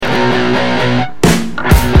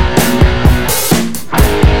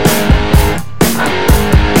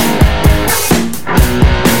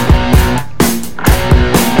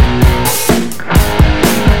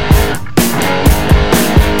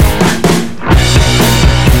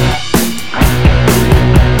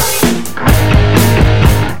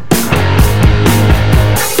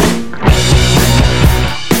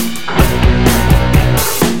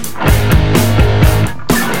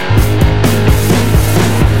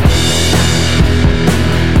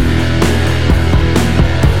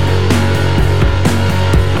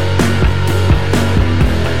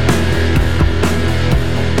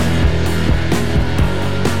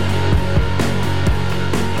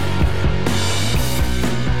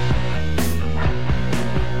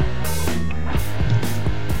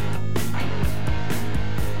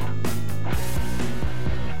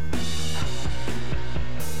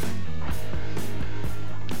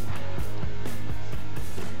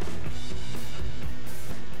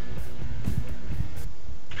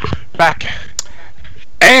back.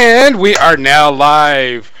 And we are now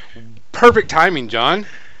live. Perfect timing, John.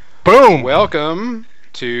 Boom. Welcome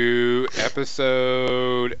to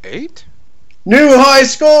episode 8? New high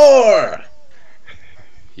score!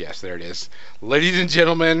 Yes, there it is. Ladies and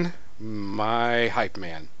gentlemen, my hype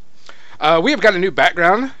man. We have got a new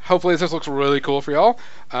background. Hopefully this looks really cool for y'all.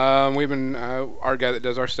 We've been, our guy that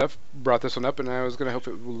does our stuff brought this one up, and I was going to hope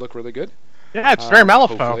it would look really good. Yeah, it's very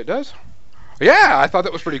Malifaux. Hopefully it does. Yeah, I thought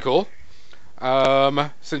that was pretty cool.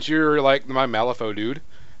 Since you're like my Malifaux dude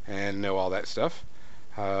and know all that stuff.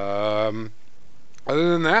 Other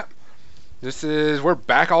than that, we're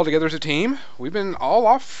back all together as a team. We've been all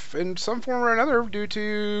off in some form or another due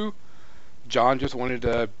to John just wanted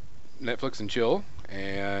to Netflix and chill,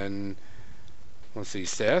 and let's see,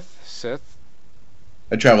 Seth.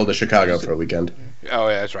 I traveled to Chicago for a weekend. Oh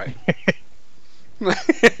yeah, that's right.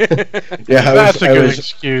 Yeah, That's a good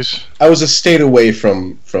excuse. I was a state away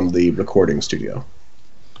from the recording studio.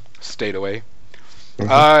 Stayed away.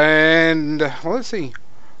 Mm-hmm. And well, let's see.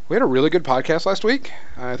 We had a really good podcast last week.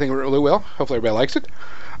 I think it went really well. Hopefully everybody likes it.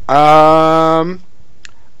 Other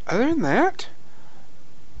than that,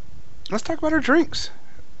 let's talk about our drinks.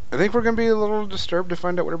 I think we're going to be a little disturbed to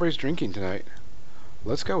find out what everybody's drinking tonight.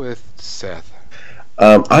 Let's go with Seth.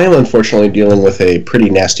 I am unfortunately dealing with a pretty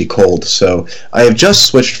nasty cold, so I have just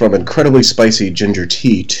switched from incredibly spicy ginger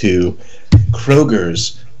tea to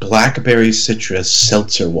Kroger's Blackberry Citrus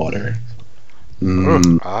Seltzer Water.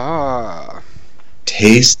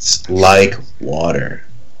 Tastes like water.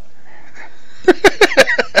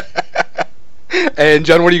 And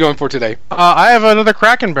John, what are you going for today? I have another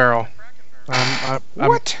Kraken barrel.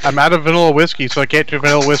 What? I'm out of vanilla whiskey, so I can't do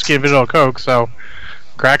vanilla whiskey and vanilla Coke, so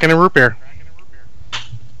Kraken and root beer.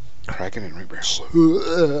 Kraken and root beer.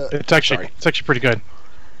 It's actually pretty good.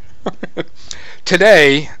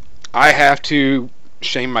 Today, I have to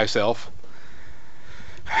shame myself.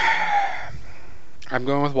 I'm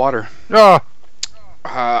going with water. Oh,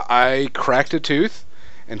 I cracked a tooth,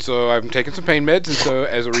 and so I'm taking some pain meds, and so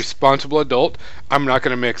as a responsible adult, I'm not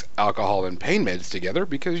going to mix alcohol and pain meds together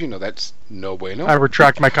because, you know, that's no bueno. I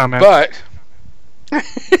retract my comment. But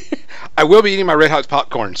I will be eating my Red Hot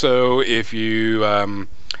popcorn, so if you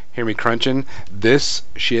hear me crunching, this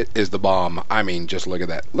shit is the bomb. I mean, just look at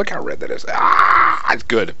that. Look how red that is. Ah, it's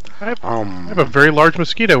good. I have a very large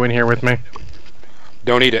mosquito in here with me.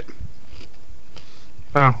 Don't eat it.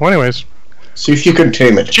 Oh, well, anyways. See if you can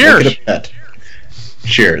tame it. Cheers! Make it a pet.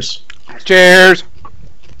 Cheers. Cheers!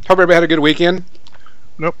 Hope everybody had a good weekend.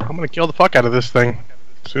 Nope, I'm going to kill the fuck out of this thing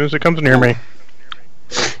as soon as it comes near me.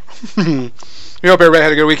 We hope everybody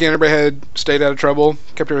had a good weekend. Everybody had stayed out of trouble,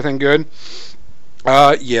 kept everything good.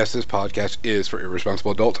 Yes, this podcast is for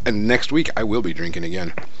irresponsible adults, and next week I will be drinking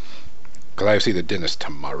again because I see the dentist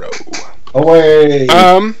tomorrow. Away.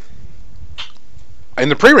 In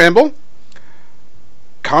the pre-ramble,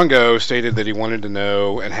 Congo stated that he wanted to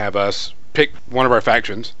know and have us pick one of our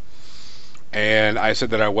factions, and I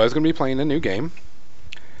said that I was going to be playing a new game,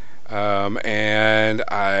 and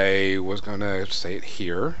I was going to say it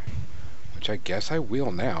here, which I guess I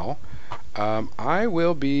will now. I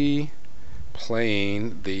will be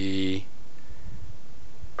playing the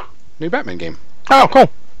new Batman game. Oh,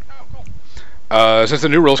 cool. Since the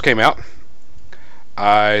new rules came out,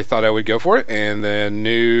 I thought I would go for it, and the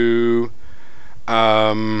new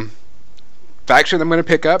faction I'm going to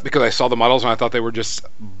pick up, because I saw the models and I thought they were just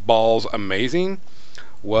balls amazing,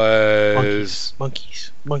 was...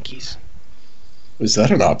 Monkeys. Is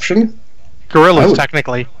that an option? Gorillas,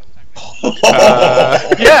 technically.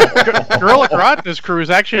 Yeah, Gorilla Grodd and his crew is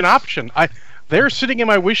actually an option. They're sitting in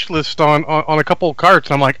my wish list on a couple of carts,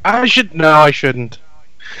 and I'm like, I shouldn't.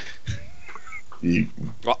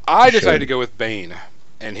 Well, I decided to go with Bane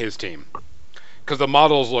and his team because the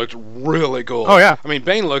models looked really cool. Oh yeah, I mean,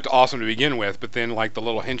 Bane looked awesome to begin with, but then like the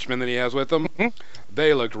little henchmen that he has with him,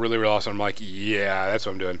 they looked really, really awesome. I'm like, yeah, that's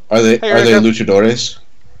what I'm doing. Are they luchadores?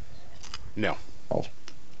 No. Oh. All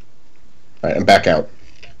right, I'm back out.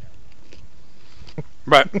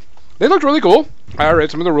 But they looked really cool. I read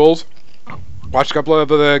some of the rules, watched a couple of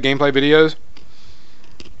the gameplay videos,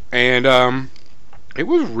 and it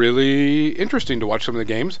was really interesting to watch some of the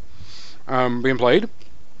games being played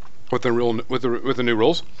with the new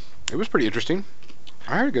rules. It was pretty interesting.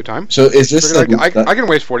 I had a good time. So is this I can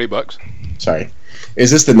waste $40. Sorry, is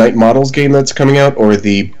this the Night Models game that's coming out, or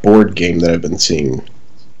the board game that I've been seeing?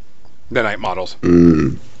 The Night Models.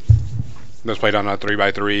 That's played on a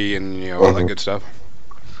 3x3 and all that good stuff.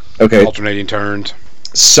 Okay. Alternating turns.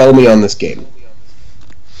 Sell me on this game.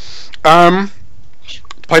 Played on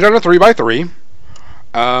a 3x3.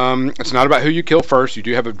 It's not about who you kill first. You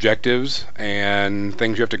do have objectives and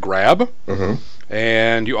things you have to grab. Mm-hmm.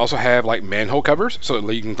 And you also have like manhole covers, so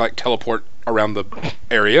that you can like teleport around the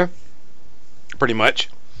area, pretty much.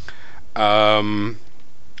 Height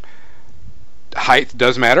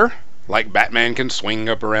does matter. Like Batman can swing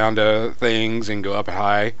up around things and go up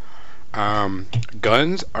high.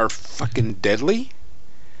 Guns are fucking deadly,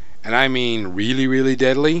 and I mean really, really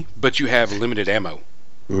deadly. But you have limited ammo,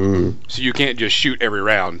 so you can't just shoot every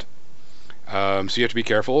round. So you have to be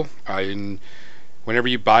careful. Whenever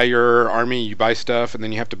you buy your army, you buy stuff, and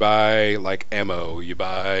then you have to buy like ammo, you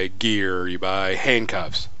buy gear, you buy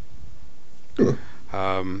handcuffs.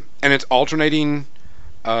 And it's alternating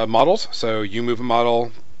models, so you move a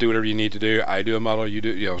model, do whatever you need to do. I do a model, you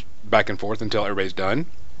do, back and forth until everybody's done.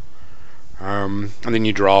 And then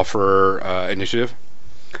you draw for initiative.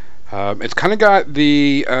 It's kind of got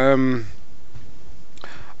the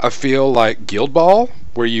I feel like Guild Ball,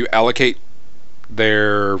 where you allocate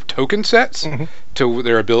their token sets to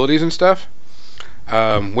their abilities and stuff,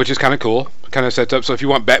 which is kind of cool. Kind of sets up, so if you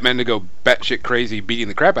want Batman to go batshit crazy beating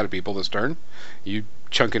the crap out of people this turn, you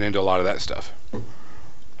chunk it into a lot of that stuff.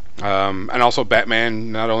 And also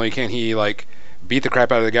Batman, not only can he like beat the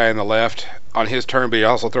crap out of the guy on the left on his turn, but he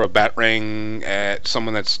also throw a batarang at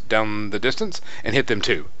someone that's down the distance and hit them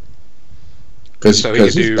too. So he can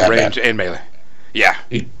do range and melee. Yeah.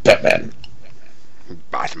 He's Batman.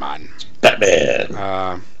 Batman.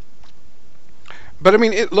 But I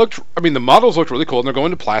mean, the models looked really cool, and they're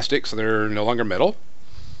going to plastic, so they're no longer metal.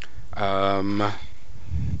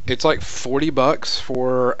 It's like $40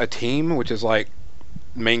 for a team, which is like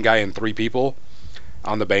main guy and 3 people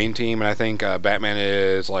on the Bane team, and I think Batman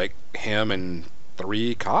is like him and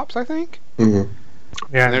 3 cops, I think. Mm-hmm.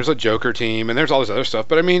 Yeah. And there's a Joker team, and there's all this other stuff.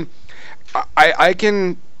 But I mean, I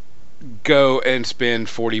can go and spend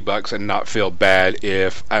 $40 and not feel bad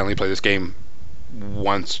if I only play this game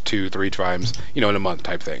once, 2, 3 times, in a month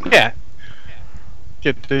type thing. Yeah.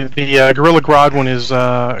 The Gorilla Grodd one is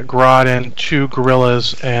Grodd and 2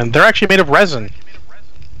 gorillas, and they're actually made of resin.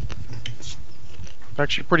 They're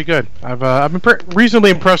actually pretty good. I've been reasonably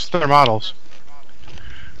impressed with their models.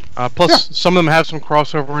 Plus, some of them have some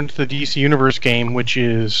crossover into the DC Universe game, which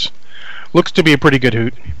looks to be a pretty good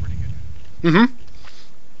hoot. Mm-hmm.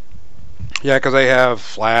 Yeah, because they have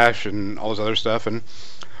Flash and all this other stuff, and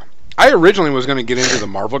I originally was going to get into the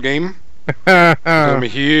Marvel game. I'm a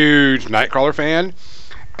huge Nightcrawler fan,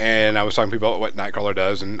 and I was talking to people about what Nightcrawler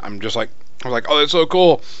does, and I was like, oh, that's so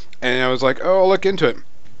cool, and I was like, oh, I'll look into it.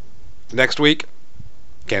 Next week,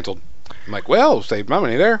 canceled. I'm like, well, saved my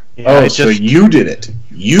money there. Yeah, so you did it.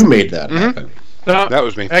 You made that happen. No, that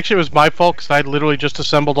was me. Actually, it was my fault, because I literally just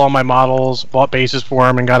assembled all my models, bought bases for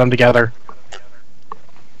them, and got them together.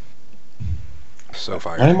 So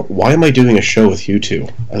fire. Why am I doing a show with you two?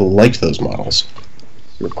 I liked those models.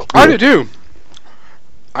 Cool. I did too.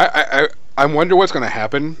 I wonder what's going to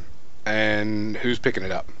happen and who's picking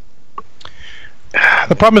it up.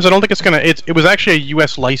 The problem is, I don't think it's going to. It was actually a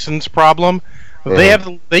U.S. license problem.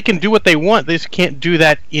 They can do what they want. They just can't do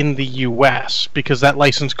that in the U.S. because that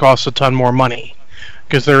license costs a ton more money.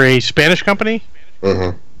 Because they're a Spanish company.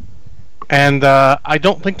 Mm-hmm. And I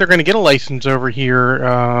don't think they're going to get a license over here,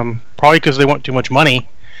 probably because they want too much money.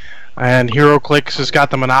 And HeroClix has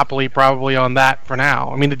got the monopoly probably on that for now.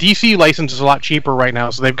 I mean, the DC license is a lot cheaper right now,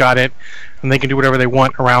 so they've got it, and they can do whatever they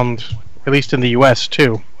want around, at least in the U.S.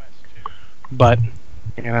 too. But,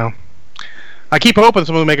 I keep hoping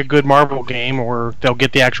someone will make a good Marvel game, or they'll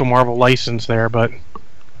get the actual Marvel license there, but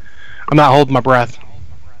I'm not holding my breath.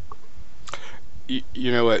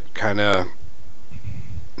 You know what kind of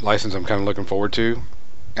license I'm kind of looking forward to,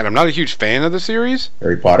 and I'm not a huge fan of the series.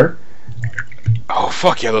 Harry Potter? Oh,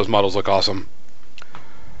 fuck yeah, those models look awesome.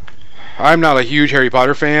 I'm not a huge Harry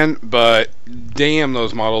Potter fan, but damn,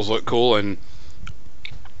 those models look cool, and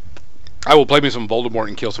I will play me some Voldemort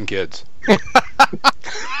and kill some kids.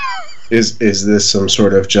 Is this some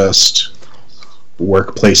sort of just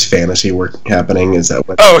workplace fantasy work happening? Is that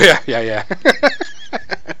what? Oh, yeah.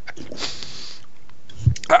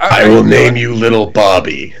 I will name you Little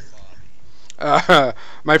Bobby.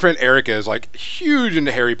 My friend Erica is like huge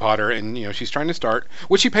into Harry Potter, and she's trying to start.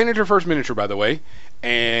 Which she painted her first miniature, by the way,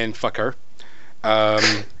 and fuck her,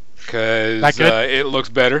 because it looks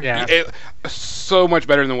better. Yeah. So much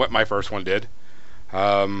better than what my first one did.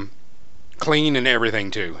 Clean and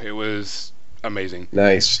everything too. It was amazing.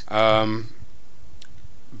 Nice.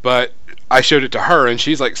 But I showed it to her, and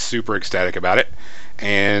she's like super ecstatic about it.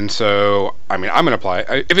 And so, I mean, I'm going to apply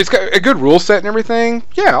it. If it's got a good rule set and everything,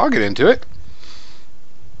 yeah, I'll get into it.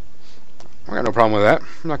 I got no problem with that.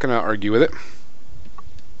 I'm not going to argue with it.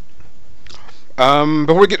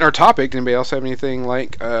 Before we get in our topic, anybody else have anything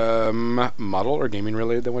like model or gaming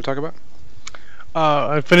related they want to talk about?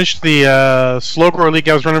 I finished the slow grower league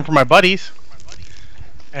I was running for my buddies,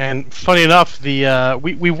 and funny enough,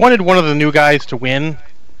 we wanted one of the new guys to win,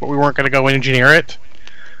 but we weren't going to go engineer it.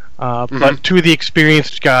 But two of the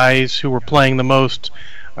experienced guys who were playing the most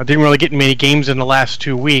didn't really get many games in the last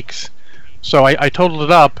 2 weeks, so I totaled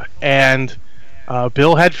it up, and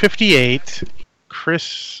Bill had 58,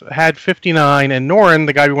 Chris had 59, and Norin,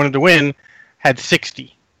 the guy we wanted to win, had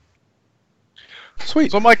 60.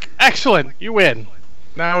 Sweet. So I'm like, excellent, you win.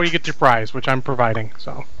 Now you get your prize, which I'm providing.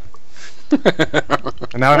 So,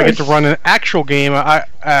 and now I get to run an actual game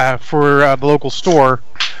for the local store.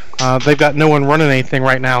 They've got no one running anything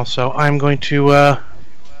right now, so I'm going to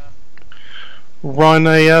run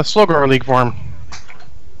a slow grower league for him.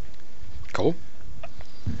 Cool.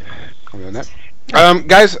 I'm doing that.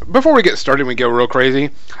 Guys, before we get started, we go real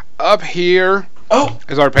crazy. Up here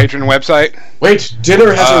is our Patreon website. Wait,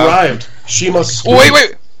 dinner has arrived. She must.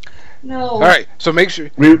 Wait. No. All right, so make sure.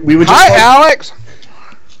 We would just Hi, Alex.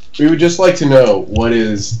 We would just like to know what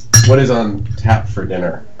is on tap for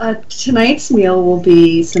dinner. Tonight's meal will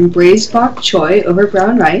be some braised bok choy over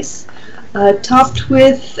brown rice, topped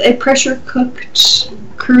with a pressure-cooked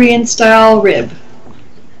Korean-style rib.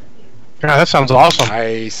 Yeah, that sounds awesome.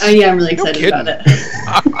 Nice. Yeah, I'm really excited about it.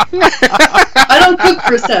 I don't cook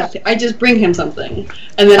for Seth. I just bring him something,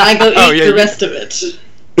 and then I go eat the rest of it.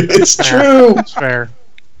 It's true. That's fair.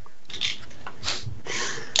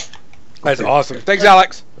 That's awesome. Thanks,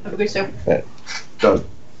 Alex. Have a good show. Doug.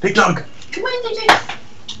 Big Doug. Come on, DJ.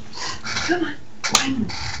 Come on.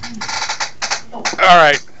 All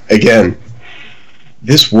right. Again,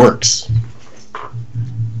 this works.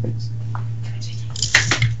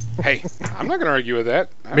 Hey, I'm not going to argue with that.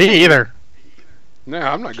 Me either. No,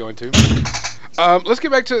 I'm not going to. Let's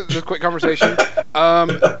get back to the quick conversation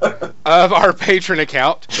of our patron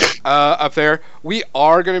account up there. We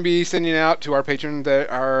are going to be sending out to our patrons that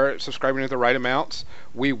are subscribing at the right amounts.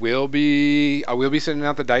 I will be sending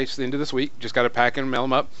out the dice at the end of this week. Just got to pack and mail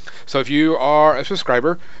them up. So if you are a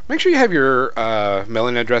subscriber, make sure you have your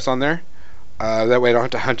mailing address on there. That way I don't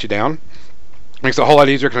have to hunt you down. Makes it a whole lot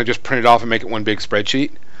easier. Can I just print it off and make it one big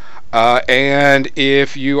spreadsheet? And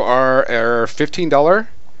if you are $15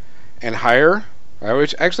 and higher,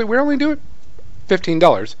 which actually we're only doing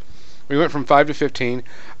 $15. We went from 5 to 15.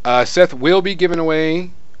 Seth will be giving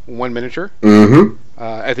away one miniature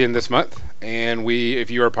at the end of this month, and if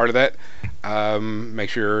you are part of that, make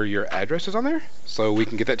sure your address is on there so we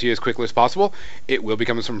can get that to you as quickly as possible. It will be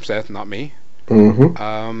coming from Seth, not me.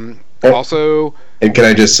 Also, and can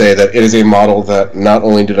I just say that it is a model that not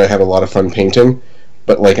only did I have a lot of fun painting,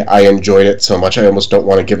 but I enjoyed it so much I almost don't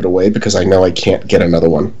want to give it away because I know I can't get another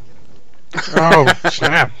one. Oh,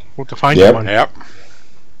 snap. We'll have to find you one. Yep.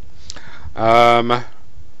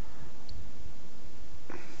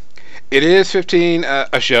 It is $15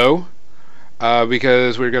 a show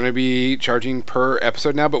because we're going to be charging per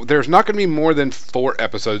episode now, but there's not going to be more than 4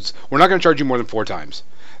 episodes. We're not going to charge you more than 4 times.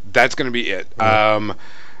 That's going to be it. No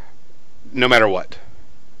matter what.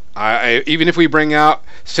 Even if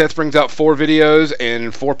Seth brings out 4 videos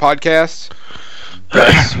and 4 podcasts,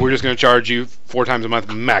 we're just going to charge you 4 times a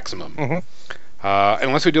month maximum.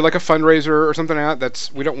 Unless we do like a fundraiser or something like that,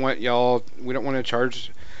 we don't want to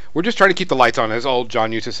charge. We're just trying to keep the lights on, as old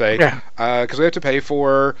John used to say. Because we have to pay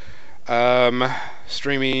for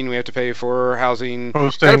streaming, we have to pay for housing,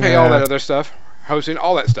 hosting, got to pay all that other stuff, hosting,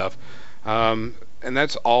 all that stuff. And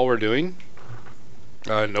that's all we're doing.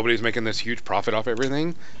 Nobody's making this huge profit off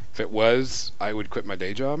everything. If it was, I would quit my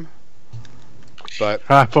day job. But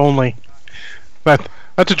if only. That's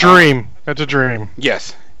a dream. That's a dream.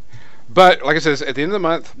 Yes. But like I said, at the end of the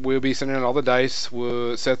month, we'll be sending out all the dice.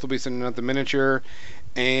 Seth will be sending out the miniature,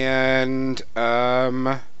 and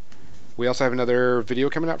we also have another video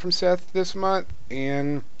coming out from Seth this month.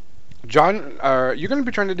 And John, you're going to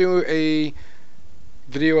be trying to do a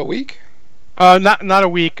video a week? Not a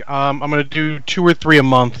week. I'm going to do 2 or 3 a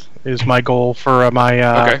month is my goal for my.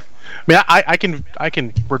 Okay. I mean, I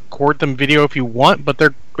can record them video if you want, but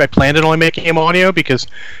I plan on only making them audio because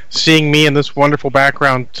seeing me in this wonderful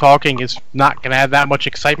background talking is not going to add that much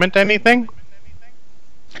excitement to anything.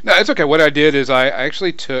 No, it's okay. What I did is I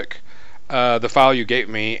actually took the file you gave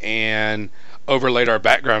me and overlaid our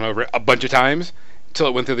background over it a bunch of times until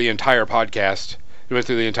it went through the entire podcast. It went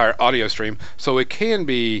through the entire audio stream, so it can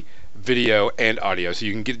be video and audio, so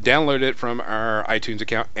you can download it from our iTunes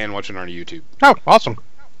account and watch it on our YouTube. Oh, awesome.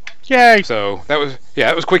 Yay! So that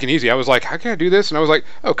was quick and easy. I was like, how can I do this? And I was like,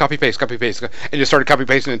 oh, copy paste, and just started copy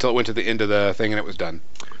pasting until it went to the end of the thing and it was done.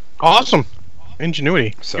 Awesome.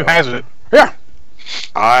 Ingenuity. So, Who has it? Yeah,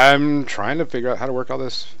 I'm trying to figure out how to work all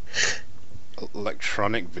this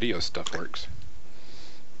electronic video stuff works.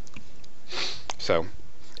 So,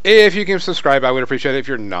 if you can subscribe, I would appreciate it. If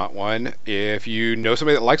you're not one, if you know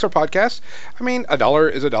somebody that likes our podcast, I mean,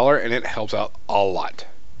 $1 is $1, and it helps out a lot.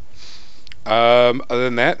 Other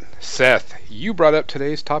than that, Seth, you brought up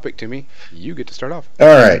today's topic to me. You get to start off. All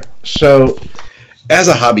right. So, as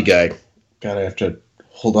a hobby guy, God, I have to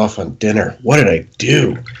hold off on dinner. What did I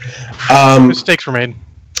do? Mistakes were made.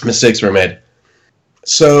 Mistakes were made.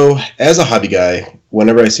 So, as a hobby guy,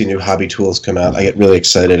 whenever I see new hobby tools come out, I get really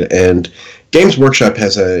excited. And Games Workshop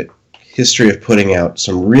has a history of putting out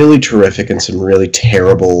some really terrific and some really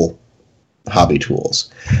terrible hobby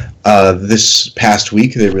tools. This past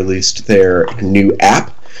week, they released their new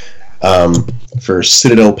app for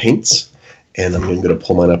Citadel paints, and I'm going to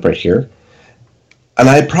pull mine up right here. And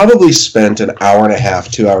I probably spent an hour and a half,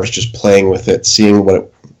 2 hours just playing with it, seeing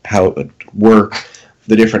how it would work,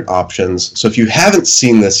 the different options. So if you haven't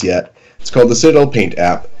seen this yet, it's called the Citadel Paint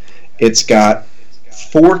app. It's got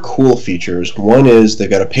 4 cool features. One is they've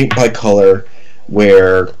got a paint by color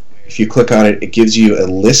where if you click on it, it gives you a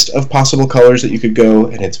list of possible colors that you could go,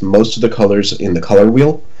 and it's most of the colors in the color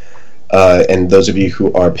wheel. And those of you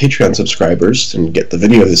who are Patreon subscribers and get the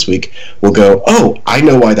video this week will go, oh, I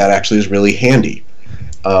know why that actually is really handy.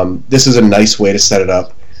 This is a nice way to set it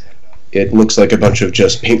up. It looks like a bunch of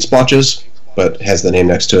just paint splotches, but has the name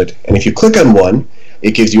next to it. And if you click on one,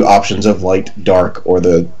 it gives you options of light, dark, or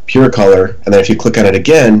the pure color. And then if you click on it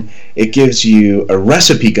again, it gives you a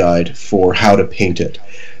recipe guide for how to paint it.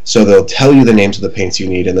 So they'll tell you the names of the paints you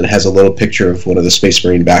need, and then it has a little picture of one of the Space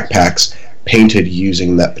Marine backpacks painted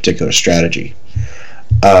using that particular strategy.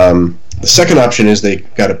 The second option is they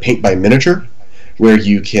got a paint by miniature, where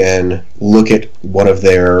you can look at one of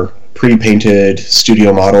their pre-painted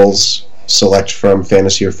studio models, select from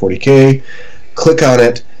Fantasy or 40K, click on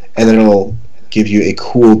it, and then it'll give you a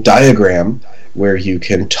cool diagram where you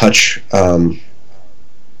can touch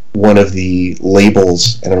one of the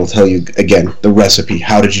labels, and it'll tell you, again, the recipe.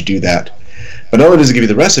 How did you do that? But not only does it give you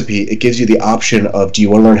the recipe, it gives you the option of, do you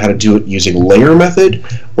want to learn how to do it using layer method,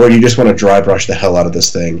 or do you just want to dry brush the hell out of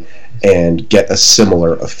this thing and get a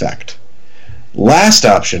similar effect? Last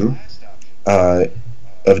option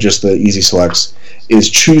of just the easy selects is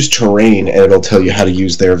choose terrain, and it'll tell you how to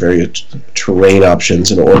use their various terrain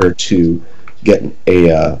options in order to get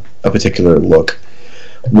a particular look.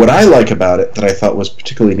 What I like about it that I thought was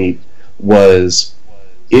particularly neat was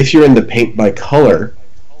if you're in the paint by color,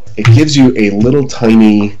 it gives you a little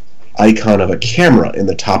tiny icon of a camera in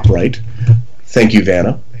the top right. Thank you,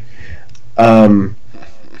 Vanna. And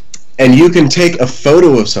you can take a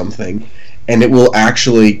photo of something, and it will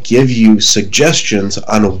actually give you suggestions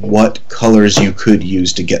on what colors you could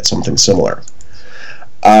use to get something similar.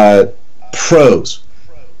 Pros.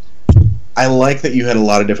 I like that you had a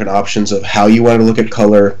lot of different options of how you want to look at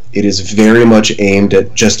color. It is very much aimed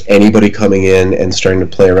at just anybody coming in and starting to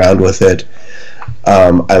play around with it.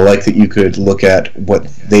 I like that you could look at what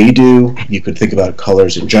they do. You could think about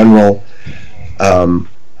colors in general.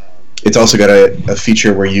 It's also got a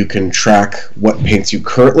feature where you can track what paints you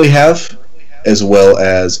currently have, as well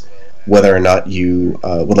as whether or not you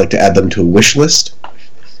would like to add them to a wish list.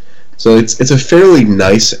 So it's a fairly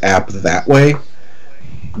nice app that way.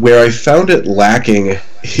 Where I found it lacking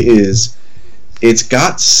is it's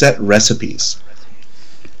got set recipes,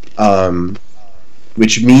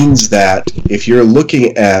 which means that if you're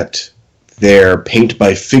looking at their paint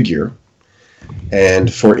by figure,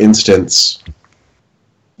 and for instance,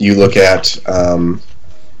 you look at sorry,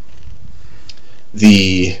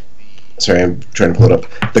 I'm trying to pull it up,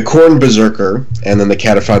 the Khorne Berserker, and then the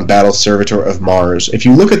Cataphron Battle Servitor of Mars, if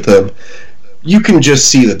you look at them, you can just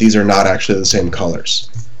see that these are not actually the same colors.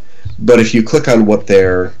 But if you click on what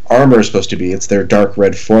their armor is supposed to be, it's their dark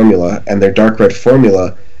red formula, and their dark red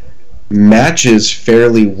formula matches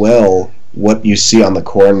fairly well what you see on the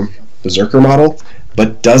Khorne Berserker model,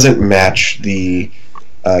 but doesn't match the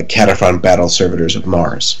Cataphron Battle Servitors of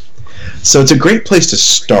Mars. So it's a great place to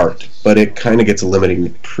start, but it kind of gets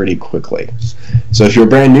limiting pretty quickly. So if you're a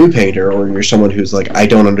brand new painter, or you're someone who's like, I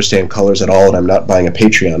don't understand colors at all, and I'm not buying a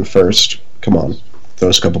Patreon first, come on, throw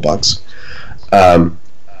us a couple bucks.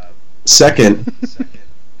 Second,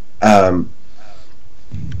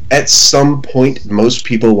 at some point, most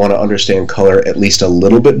people want to understand color at least a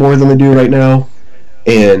little bit more than they do right now,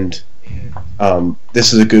 and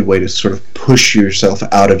this is a good way to sort of push yourself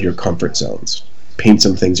out of your comfort zones, paint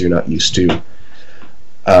some things you're not used to.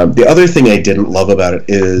 The other thing I didn't love about it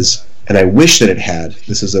is, and I wish that it had,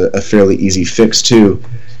 this is a fairly easy fix too,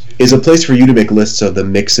 is a place for you to make lists of the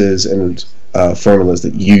mixes and formulas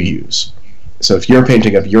that you use. So if you're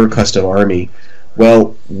painting up your custom army,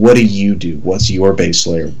 well, what do you do? What's your base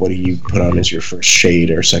layer? What do you put on as your first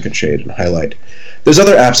shade or second shade and highlight? There's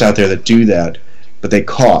other apps out there that do that, but they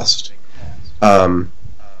cost.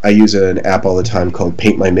 I use an app all the time called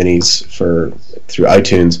Paint My Minis through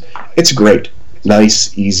iTunes. It's great.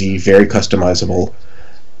 Nice, easy, very customizable.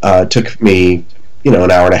 Took me,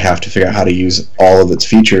 an hour and a half to figure out how to use all of its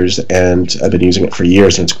features, and I've been using it for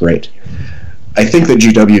years, and it's great. I think that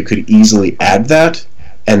GW could easily add that,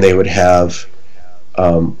 and they would have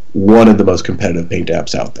one of the most competitive paint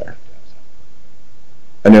apps out there.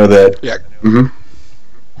 I know that... Yeah. Mm-hmm.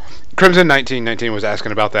 Crimson 1919 was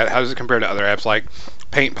asking about that. How does it compare to other apps like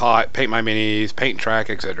Paint Pot, Paint My Minis, Paint Track,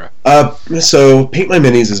 etc.? So Paint My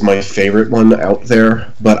Minis is my favorite one out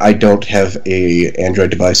there, but I don't have a Android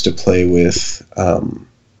device to play with.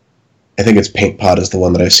 I think it's Paint Pot is the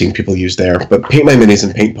one that I've seen people use there. But Paint My Minis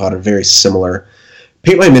and Paint Pot are very similar.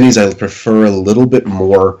 Paint My Minis I prefer a little bit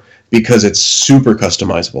more because it's super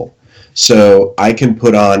customizable. So I can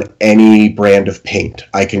put on any brand of paint.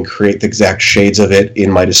 I can create the exact shades of it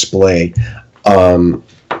in my display.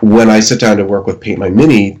 When I sit down to work with Paint My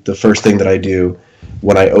Mini, the first thing that I do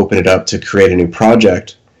when I open it up to create a new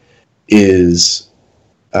project is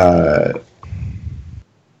you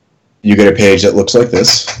get a page that looks like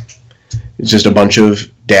this. It's just a bunch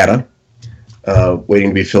of data waiting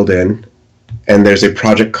to be filled in, and there's a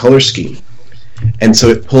project color scheme. And so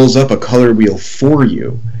it pulls up a color wheel for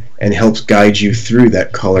you and helps guide you through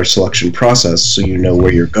that color selection process so you know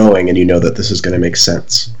where you're going and you know that this is going to make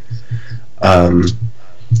sense.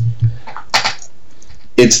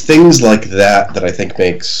 It's things like that that I think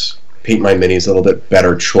makes Paint My Minis a little bit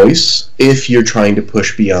better choice if you're trying to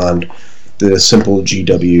push beyond the simple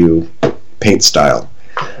GW paint style.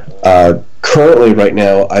 Currently, right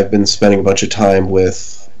now, I've been spending a bunch of time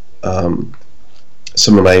with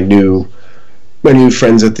some of my new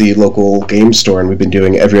friends at the local game store, and we've been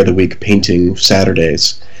doing every other week painting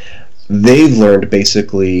Saturdays. They've learned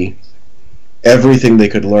basically everything they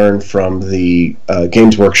could learn from the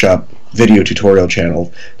Games Workshop video tutorial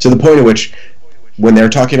channel, to the point at which when they're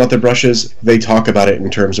talking about their brushes, they talk about it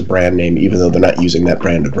in terms of brand name, even though they're not using that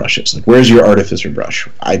brand of brushes. Like, where's your Artificer brush?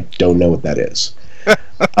 I don't know what that is.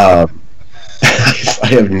 I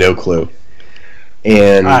have no clue.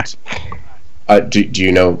 And do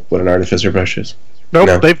you know what an Artificer brush is? Nope,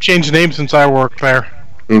 No? they've changed names since I worked there.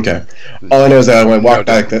 Okay. All I know is that when I walked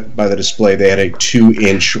back by the display, they had a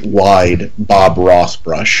 2-inch wide Bob Ross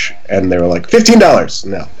brush, and they were like, $15.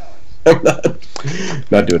 No. I'm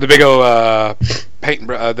not doing The it. big old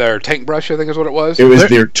their tank brush, I think is what it was. It was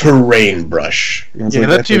their terrain brush. I was Yeah, like,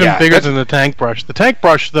 that's even yeah, bigger that's- than the tank brush. The tank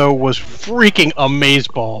brush, though, was freaking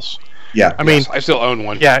amazeballs. Yeah. I mean, Yes, I still own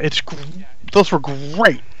one. yeah, those were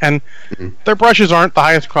great. And Mhm. their brushes aren't the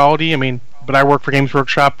highest quality. I mean, but I worked for Games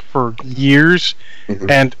Workshop for years, Mhm.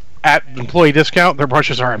 and at employee discount, their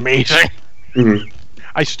brushes are amazing. Mhm.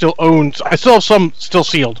 I still have some still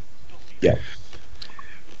sealed. Yeah.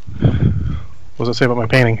 What does it say about my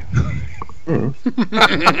painting?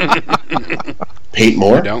 Paint I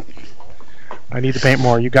more? don't. I need to paint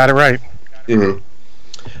more. You got it right. Mm-hmm.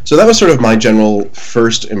 So that was sort of my general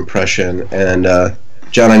first impression, and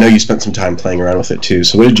John, I know you spent some time playing around with it too,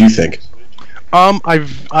 so what did you think? I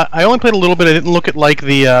only played a little bit. I didn't look at like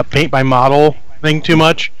the paint by model thing too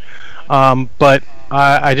much, but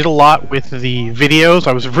I did a lot with the videos.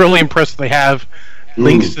 I was really impressed that they have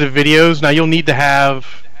links to the videos. Now you'll need to have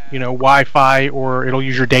Wi-Fi, or it'll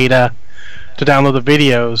use your data to download the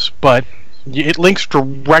videos, but it links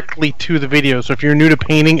directly to the videos. So if you're new to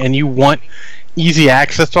painting and you want easy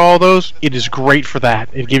access to all those, it is great for that.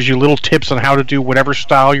 It gives you little tips on how to do whatever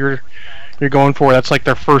style you're going for. That's like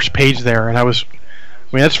their first page there, and that's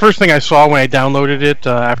the first thing I saw when I downloaded it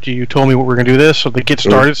after you told me what we're going to do this. So the Get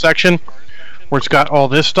Started section, where it's got all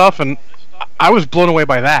this stuff, and I was blown away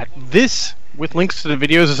by that. This, with links to the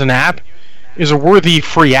videos as an app, is a worthy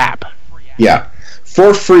free app. Yeah.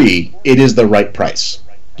 For free, it is the right price.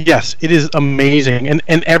 Yes, it is amazing,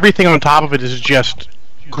 and everything on top of it is just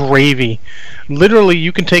gravy. Literally,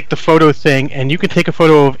 you can take the photo thing, and you can take a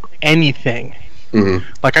photo of anything. Mm-hmm.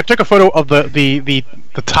 Like, I took a photo of the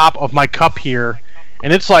top of my cup here,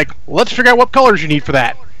 and it's like, let's figure out what colors you need for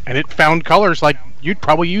that. And it found colors like, you'd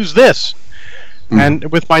probably use this.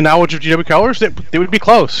 And with my knowledge of GW colors, it would be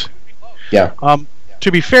close. Yeah.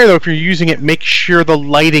 To be fair, though, if you're using it, make sure the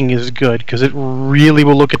lighting is good, because it really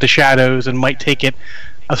will look at the shadows and might take it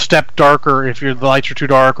a step darker if the lights are too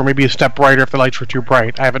dark, or maybe a step brighter if the lights were too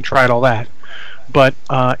bright. I haven't tried all that. But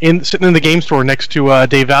sitting in the game store next to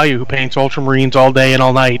Dave Value, who paints Ultramarines all day and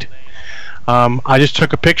all night, I just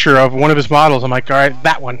took a picture of one of his models. I'm like, all right,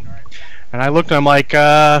 that one. And I looked and I'm like,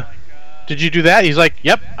 did you do that? He's like,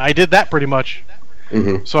 yep, I did that pretty much.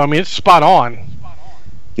 Mm-hmm. So, I mean, it's spot on.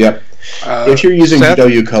 Yep. If you're using Seth?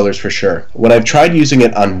 GW colors, for sure. When I've tried using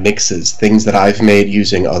it on mixes, things that I've made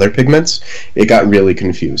using other pigments, it got really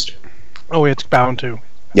confused. Oh, it's bound to.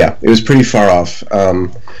 Yeah, it was pretty far off.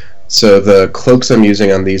 So the cloaks I'm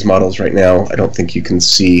using on these models right now, I don't think you can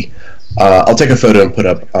see. I'll take a photo and put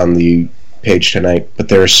up on the page tonight, but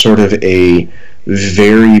they're sort of a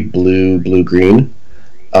very blue-green,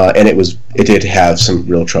 and it did have some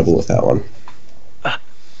real trouble with that one.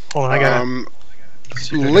 Hold on, I got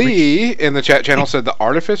Lee in the chat channel said the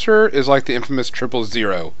Artificer is like the infamous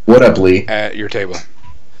 000 What up, Lee? at your table.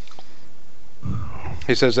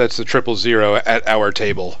 He says that's the 000 at our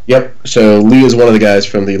table. It. Yep, so Lee is one of the guys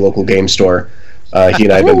from the local game store. He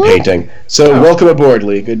and I have been painting. So welcome aboard,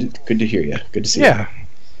 Lee. Good to hear you. Good to see you. Yeah.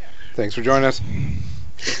 Thanks for joining us.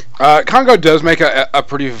 Congo does make a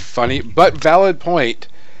pretty funny but valid point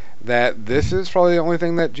that this is probably the only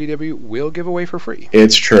thing that GW will give away for free.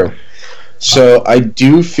 It's true. So I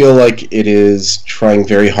do feel like it is trying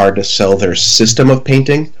very hard to sell their system of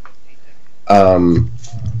painting. And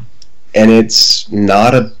it's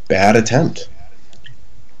not a bad attempt.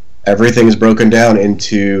 Everything is broken down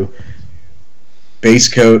into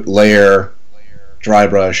base coat, layer, dry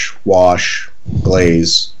brush, wash,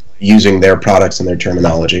 glaze, using their products and their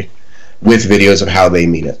terminology, with videos of how they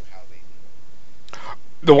mean it.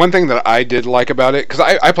 The one thing that I did like about it, because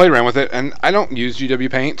I played around with it, and I don't use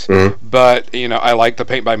GW paints, Mm-hmm. but I like the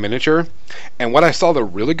paint by miniature. And what I saw the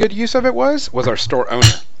really good use of it was our store owner.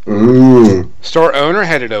 Mm. Store owner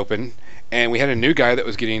had it open, and we had a new guy that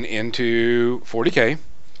was getting into 40K,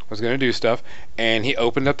 was going to do stuff, and he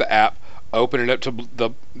opened up the app, opened it up to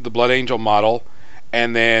the Blood Angel model,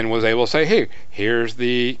 and then was able to say, hey, here's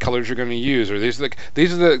the colors you're going to use, or these are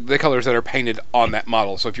the colors that are painted on that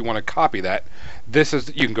model. So if you want to copy that,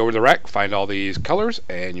 you can go to the rack, find all these colors,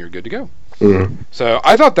 and you're good to go. Mm. So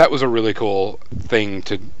I thought that was a really cool thing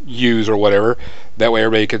to use or whatever. That way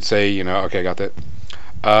everybody could say, okay, I got that.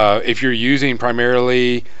 If you're using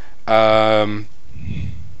primarily as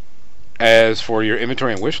for your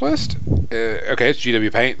inventory and wish list, okay, it's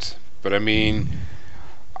GW Paints. But I mean,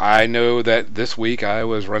 I know that this week I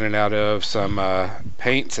was running out of some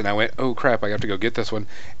paints, and I went, oh crap, I have to go get this one,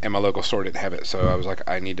 and my local store didn't have it. So I was like,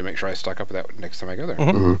 I need to make sure I stock up with that next time I go there.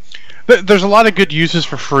 Mm-hmm. There's a lot of good uses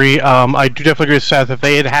for free. I do definitely agree with Seth. If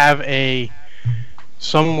they'd have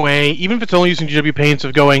some way, even if it's only using GW Paints,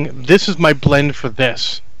 of going, this is my blend for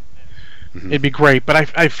this, it'd be great.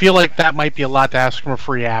 But I feel like that might be a lot to ask from a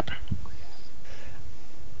free app.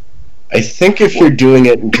 I think if you're doing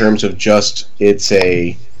it in terms of just it's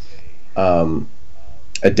a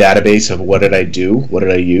database of what did I do, what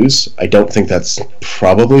did I use, I don't think that's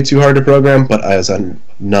probably too hard to program, but as a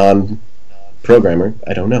non-programmer,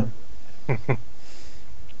 I don't know.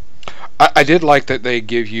 I did like that they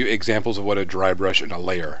give you examples of what a dry brush and a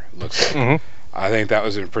layer looks like. Mm-hmm. I think that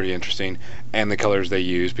was pretty interesting, and the colors they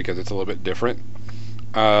use, because it's a little bit different.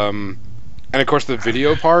 And of course the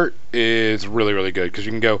video part is really, really good, because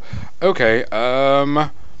you can go, okay,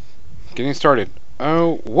 getting started.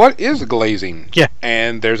 Oh, what is glazing? Yeah.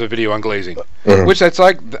 And there's a video on glazing, Mhm. which that's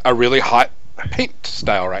like a really hot paint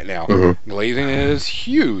style right now. Mhm. Glazing is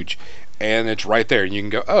huge, and it's right there. And you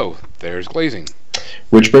can go, oh, there's glazing.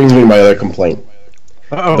 Which brings me to my other complaint.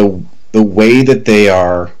 Uh-oh. The way that they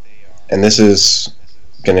are, and this is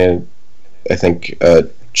going to, I think,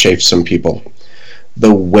 chafe some people.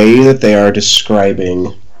 The way that they are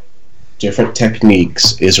describing different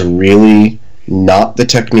techniques is really not the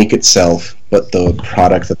technique itself, but the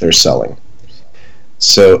product that they're selling.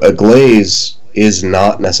 So a glaze is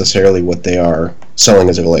not necessarily what they are selling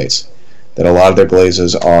as a glaze. That a lot of their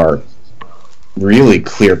glazes are really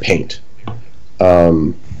clear paint.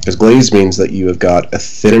 Because glaze means that you have got a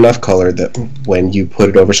thin enough color that when you put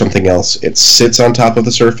it over something else, it sits on top of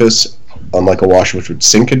the surface, unlike a wash which would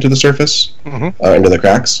sink into the surface, into the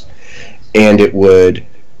cracks, and it would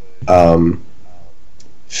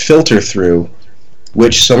filter through,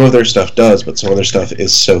 which some of their stuff does, but some of their stuff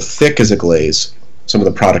is so thick as a glaze, some of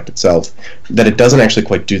the product itself, that it doesn't actually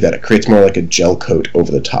quite do that. It creates more like a gel coat over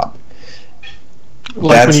the top.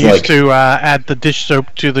 Like when you used to add the dish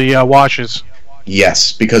soap to the washes.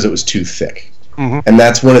 Yes, because it was too thick. Mm-hmm. And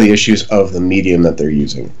that's one of the issues of the medium that they're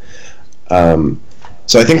using.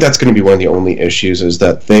 So I think that's going to be one of the only issues, is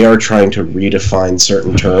that they are trying to redefine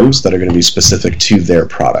certain terms that are going to be specific to their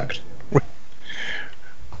product.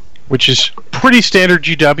 Which is pretty standard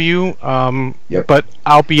GW, Yep. but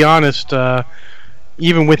I'll be honest,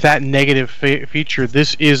 even with that negative feature,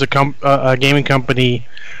 this is a gaming company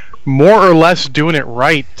more or less doing it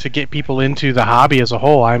right to get people into the hobby as a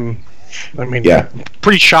whole. Yeah.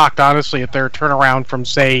 Pretty shocked, honestly, at their turnaround from,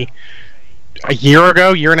 say, a year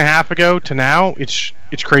and a half ago to now. It's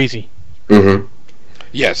crazy. Mm-hmm.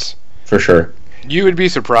 Yes. For sure. You would be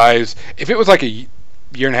surprised if it was like a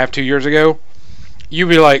year and a half, 2 years ago. You'd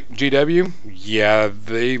be like, GW, yeah,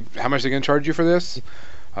 how much are they going to charge you for this? It's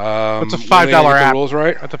a $5 app. Rules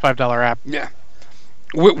right. That's a $5 app. Yeah.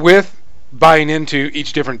 With buying into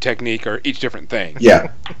each different technique or each different thing.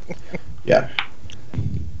 Yeah. Yeah.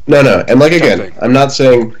 No, and like again, Something. I'm not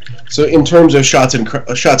saying. So in terms of shots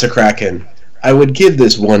of Kraken, I would give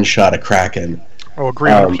this one shot of Kraken. Oh,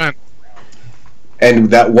 agree 100%. And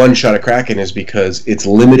that one shot of Kraken is because it's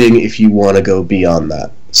limiting if you want to go beyond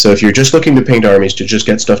that. So if you're just looking to paint armies to just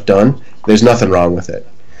get stuff done, there's nothing wrong with it.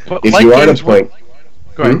 But If like you are at a games point,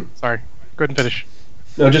 Go ahead. Sorry. Go ahead and finish.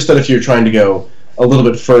 no, just that if you're trying to go a little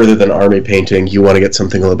bit further than army painting, you want to get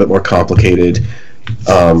something a little bit more complicated.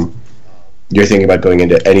 You're thinking about going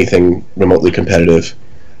into anything remotely competitive.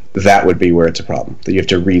 That would be where it's a problem. That you have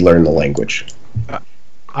to relearn the language.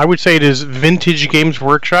 I would say it is Vintage Games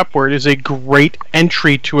Workshop, where it is a great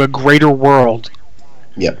entry to a greater world.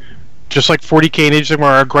 Yep. Just like 40K and Age of Sigmar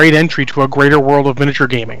are a great entry to a greater world of miniature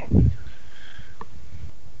gaming.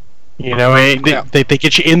 You know, they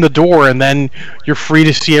get you in the door, and then you're free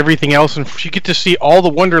to see everything else, and you get to see all the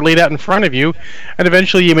wonder laid out in front of you, and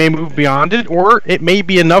eventually you may move beyond it, or it may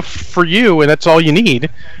be enough for you, and that's all you need,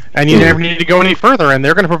 and you never need to go any further, and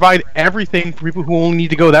they're going to provide everything for people who only need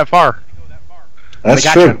to go that far.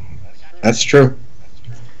 That's true. That's true.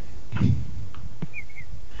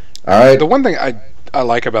 All right. The one thing I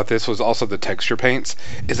like about this was also the texture paints,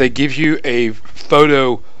 is they give you a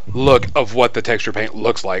photo look of what the texture paint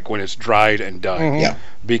looks like when it's dried and done. Mm-hmm. Yeah.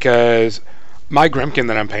 Because my Gremkin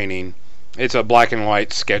that I'm painting, it's a black and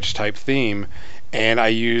white sketch type theme, and I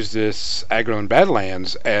use this Aggro and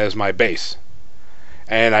Badlands as my base.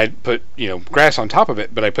 And I put, grass on top of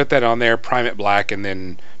it, but I put that on there, prime it black, and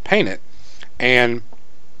then paint it. And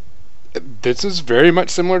this is very much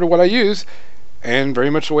similar to what I use, and very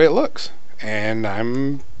much the way it looks. And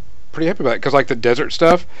I'm pretty happy about it, because like the desert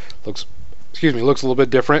stuff looks a little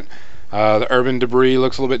bit different. The urban debris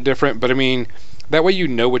looks a little bit different, but I mean, that way you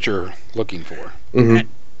know what you're looking for. Mm-hmm.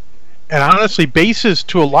 And honestly, bases,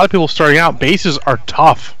 to a lot of people starting out, bases are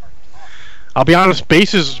tough. I'll be honest,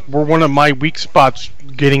 bases were one of my weak spots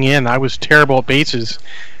getting in. I was terrible at bases,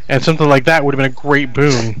 and something like that would have been a great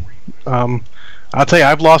boon. I'll tell you,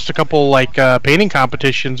 I've lost a couple painting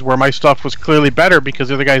competitions where my stuff was clearly better because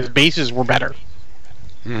the other guys' bases were better.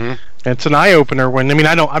 Mm-hmm. It's an eye opener when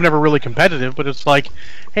I'm never really competitive, but it's like,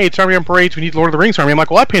 hey, it's Army on Parades. We need Lord of the Rings army. I'm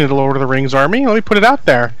like, well, I painted the Lord of the Rings army. Let me put it out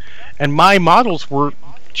there, and my models were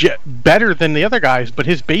better than the other guys, but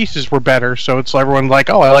his bases were better. So it's everyone's like,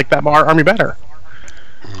 oh, I like that army better.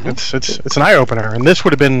 Mm-hmm. It's an eye opener, and this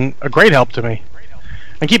would have been a great help to me.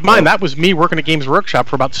 And keep in mind, that was me working at Games Workshop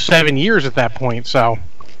for about 7 years at that point. So.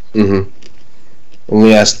 Mm-hmm. When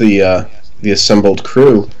we asked the assembled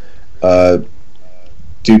crew,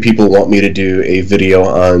 do people want me to do a video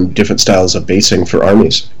on different styles of basing for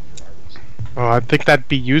armies? Oh, I think that'd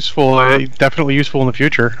be useful. Definitely useful in the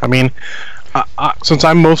future. I mean, since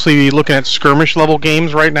I'm mostly looking at skirmish level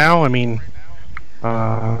games right now, I mean,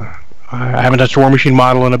 I haven't touched a War Machine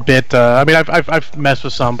model in a bit. I mean, I've messed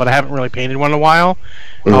with some, but I haven't really painted one in a while.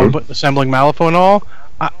 But assembling Malifaux and all,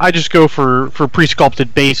 I just go for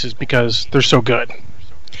pre-sculpted bases because they're so good.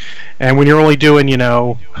 And when you're only doing,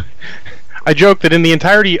 I joke that in the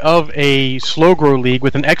entirety of a slow grow league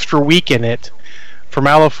with an extra week in it for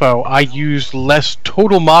Malifaux, I used less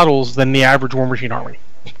total models than the average War Machine army.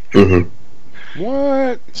 Mm-hmm.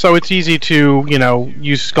 What? So it's easy to,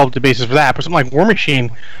 use sculpted bases for that. But something like War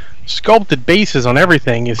Machine, sculpted bases on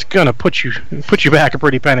everything is gonna put you back a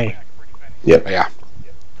pretty penny. Yep. Yeah.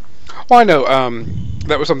 Well, I know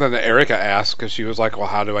that was something that Erica asked, because she was like, well,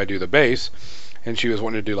 how do I do the base? And she was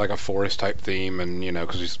wanting to do like a forest type theme, and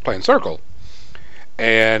because she's playing Circle.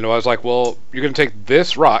 And I was like, well, you're going to take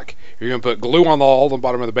this rock, you're going to put glue on all the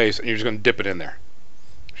bottom of the base, and you're just going to dip it in there.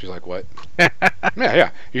 She's like, what? yeah.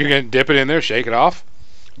 You're going to dip it in there, shake it off,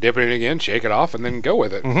 dip it in again, shake it off, and then go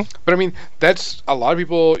with it. Mm-hmm. But I mean, that's a lot of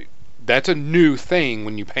people, that's a new thing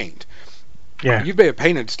when you paint. Yeah. You've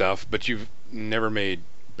painted stuff, but you've never made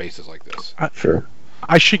bases like this. Sure.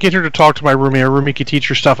 I should get her to talk to my roomie. Our roomie could teach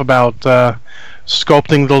her stuff about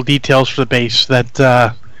sculpting little details for the base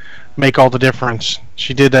that make all the difference.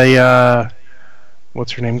 She did a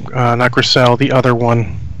what's her name? Not Griselle, the other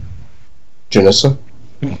one. Janissa?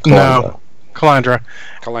 No. Calandra.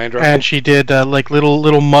 Calandra. And she did like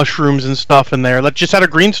little mushrooms and stuff in there. Like just out of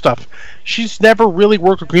green stuff. She's never really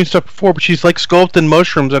worked with green stuff before, but she's like sculpting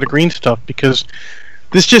mushrooms out of green stuff because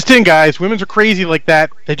this just in, guys. Women's are crazy like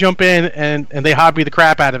that. They jump in and they hobby the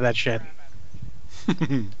crap out of that shit.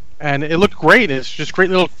 And it looked great. It's just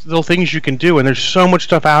great little things you can do. And there's so much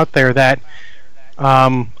stuff out there that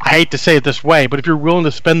I hate to say it this way, but if you're willing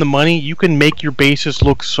to spend the money, you can make your bases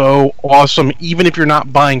look so awesome, even if you're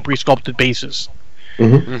not buying pre-sculpted bases.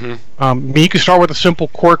 You can start with the simple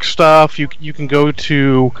cork stuff. You can go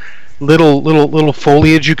to little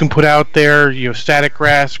foliage you can put out there. You know, static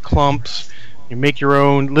grass clumps. You make your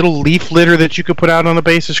own little leaf litter that you could put out on the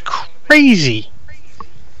base. It's crazy.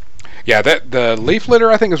 Yeah, the leaf litter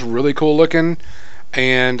I think is really cool looking,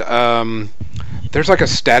 and there's like a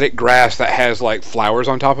static grass that has like flowers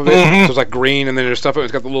on top of it. So it's like green, and then there's stuff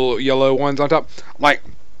that's got the little yellow ones on top. Like,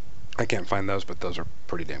 I can't find those, but those are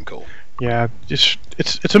pretty damn cool. Yeah, it's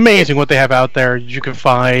amazing what they have out there you can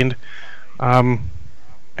find, and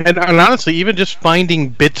honestly, even just finding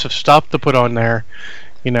bits of stuff to put on there.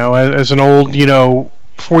 You know, as an old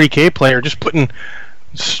 40K player, just putting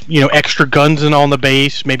extra guns in on the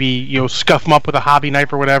base, maybe scuff them up with a hobby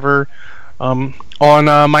knife or whatever. On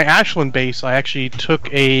my Ashland base, I actually took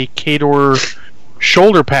a Khador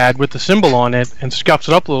shoulder pad with the symbol on it and scuffed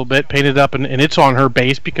it up a little bit, painted it up, and it's on her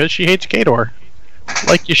base because she hates Khador.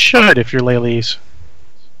 Like you should if you're Lelees.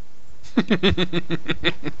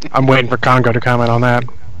 I'm waiting for Congo to comment on that.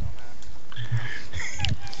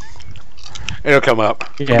 It'll come up.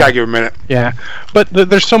 Yeah. Gotta give it a minute. Yeah, but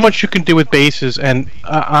there's so much you can do with bases, and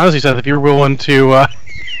honestly, Seth, if you're willing to,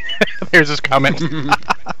 there's this comment.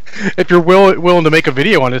 If you're willing to make a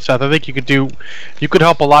video on it, Seth, I think you could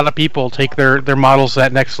help a lot of people take their models to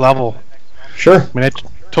that next level. Sure. I mean, I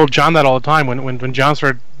told John that all the time. When John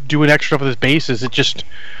started doing extra stuff with his bases,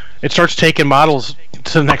 it starts taking models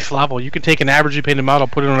to the next level. You can take an averagely painted model,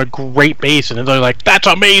 put it on a great base, and it's like, that's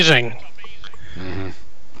amazing.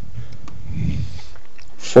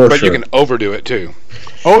 But sure. You can overdo it too.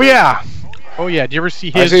 Oh yeah. Do you ever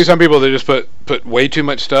see his? I see some people that just put way too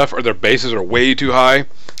much stuff, or their bases are way too high.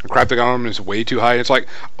 The crap they got on them is way too high. And it's like,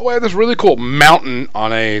 oh, I have this really cool mountain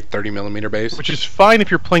on a 30mm base, which is fine if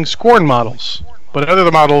you're playing Scorn models, but other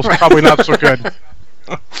models probably not so good.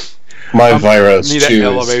 My Virus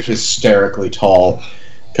 2 is hysterically tall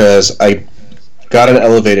because I got an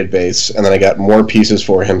elevated base, and then I got more pieces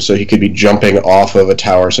for him so he could be jumping off of a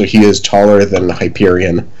tower, so he is taller than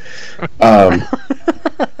Hyperion. But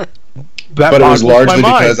it was largely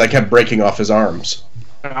because I kept breaking off his arms.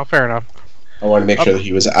 Oh, fair enough. I wanted to make sure that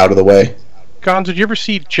he was out of the way. Gonzo, did you ever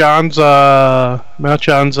see Mount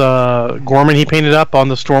John's Gorman he painted up on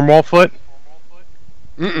the Stormwall foot?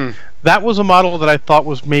 Mm-mm. That was a model that I thought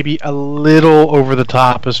was maybe a little over the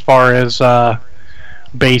top as far as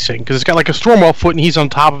basing, because it's got like a Stormwall foot and he's on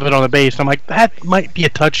top of it on the base. I'm like, that might be a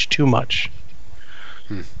touch too much.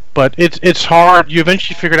 But it's hard. You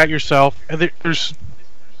eventually figure it out yourself. And there's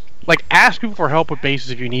like, ask people for help with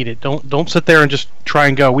bases if you need it. Don't sit there and just try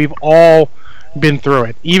and go. We've all been through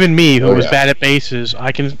it. Even me, who was bad at bases,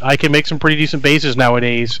 I can make some pretty decent bases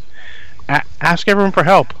nowadays. Ask everyone for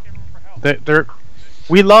help.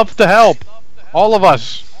 We love to help, all of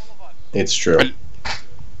us. It's true.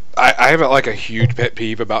 I have like a huge pet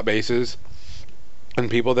peeve about bases,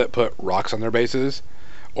 and people that put rocks on their bases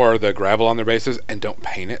or the gravel on their bases and don't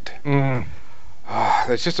paint it.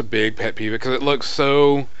 That's just a big pet peeve because it looks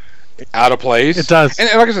so out of place. It does. And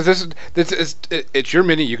like I said, it's your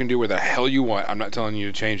mini. You can do where the hell you want. I'm not telling you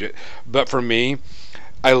to change it. But for me,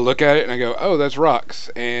 I look at it and I go, oh, that's rocks.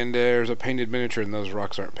 And there's a painted miniature and those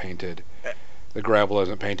rocks aren't painted. The gravel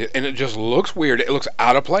isn't painted. And it just looks weird. It looks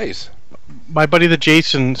out of place. My buddy the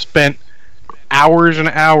Jason spent hours and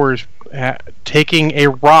hours taking a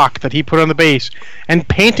rock that he put on the base and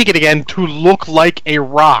painting it again to look like a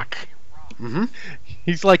rock. Mm-hmm.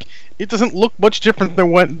 He's like, it doesn't look much different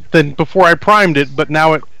than before I primed it, but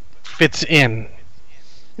now it fits in.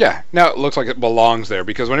 Yeah, now it looks like it belongs there,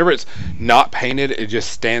 because whenever it's not painted, it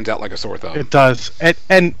just stands out like a sore thumb. It does.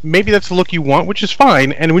 And maybe that's the look you want, which is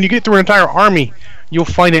fine. And when you get through an entire army, you'll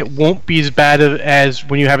find it won't be as bad as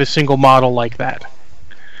when you have a single model like that.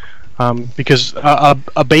 Because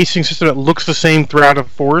a basing system that looks the same throughout a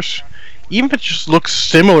force, even if it just looks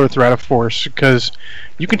similar throughout a force, because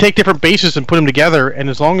you can take different bases and put them together, and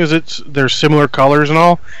as long as they're similar colors and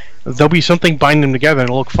all, there'll be something binding them together and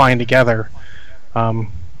it'll look fine together.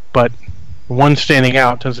 But one standing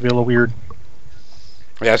out tends to be a little weird.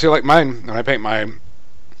 Yeah, see, like mine, when I paint mine,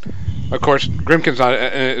 of course, Grimkin's not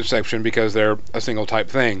an exception because they're a single type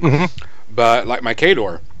thing. Mm-hmm. But like my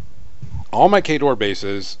Khador, all my Khador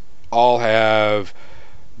bases all have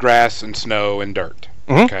grass and snow and dirt.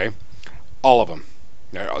 Mhm. Okay, all of them.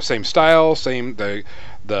 They're all same style, same the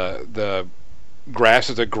grass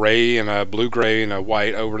is a gray and a blue gray and a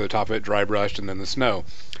white over the top of it, dry brushed, and then the snow.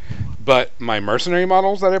 But my mercenary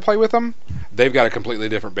models that I play with them, they've got a completely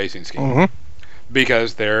different basing scheme Mhm.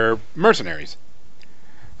 because they're mercenaries.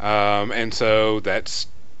 And so that's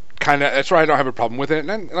why I don't have a problem with it. And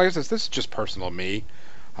then, like I said, this is just personal to me.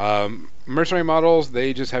 Mercenary models,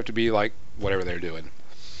 they just have to be like whatever they're doing.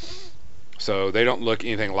 So they don't look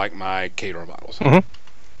anything like my Khador models. Mhm.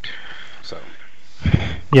 So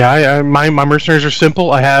Yeah, my mercenaries are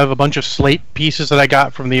simple. I have a bunch of slate pieces that I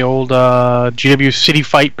got from the old GW City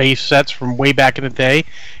Fight base sets from way back in the day.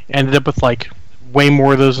 Ended up with like way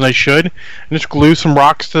more of those than I should. And just glue some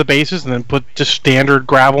rocks to the bases and then put just standard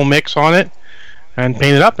gravel mix on it and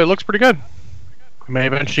paint it up. It looks pretty good. I may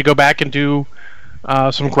eventually go back and do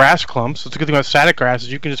some grass clumps. That's a good thing about static grass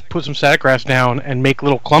is you can just put some static grass down and make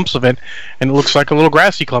little clumps of it, and it looks like a little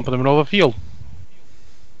grassy clump in the middle of a field.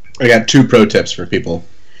 I got 2 pro tips for people.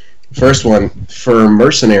 First one, for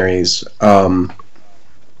mercenaries,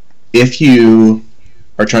 if you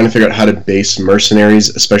are trying to figure out how to base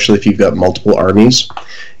mercenaries, especially if you've got multiple armies,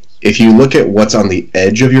 if you look at what's on the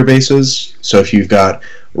edge of your bases, so if you've got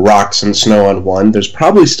rocks and snow on one, there's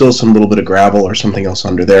probably still some little bit of gravel or something else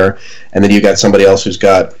under there, and then you've got somebody else who's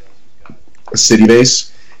got a city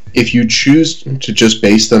base. If you choose to just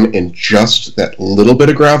base them in just that little bit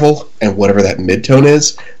of gravel and whatever that midtone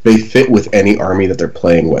is, they fit with any army that they're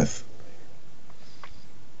playing with.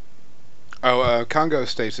 Congo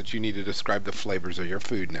states that you need to describe the flavors of your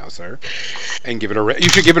food now, sir, and give it you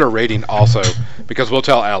should give it a rating also, because we'll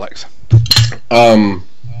tell Alex. In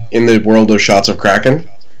the world of Shots of Kraken,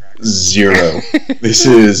 0. This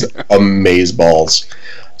is amazeballs.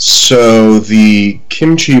 So the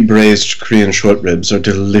kimchi braised Korean short ribs are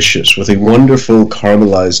delicious with a wonderful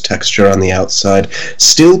caramelized texture on the outside,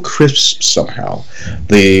 still crisp somehow.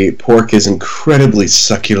 The pork is incredibly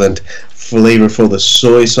succulent, flavorful. The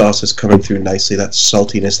soy sauce is coming through nicely, that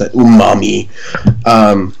saltiness, that umami.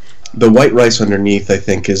 The white rice underneath, I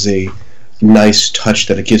think, is a nice touch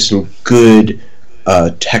that it gives some good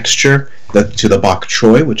texture to the bok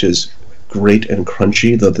choy, which is great and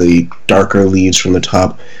crunchy, though the darker leaves from the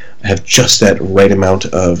top have just that right amount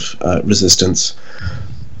of resistance.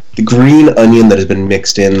 The green onion that has been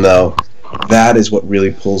mixed in, though, that is what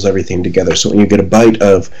really pulls everything together. So when you get a bite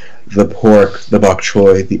of the pork, the bok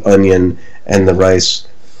choy, the onion, and the rice,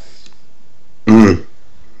 it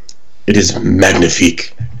is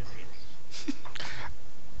magnifique.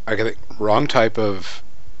 I got the wrong type of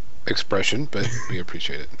expression, but we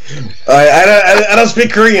appreciate it. I don't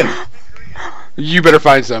speak Korean. You better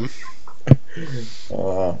find some.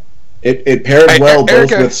 It pairs well both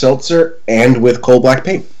Erica, with seltzer and with coal black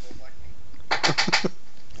paint.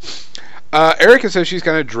 Erica says she's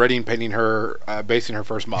kind of dreading painting basing her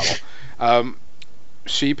first model.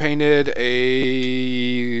 She painted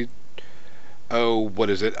what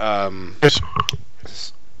is it?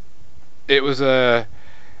 It was a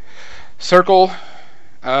circle.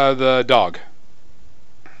 The dog.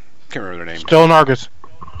 Can't remember their name. Still an Argus.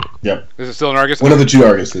 Yep. Is it still an Argus? One of the 2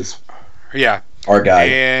 Arguses. Yeah. Our guy.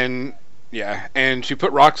 And she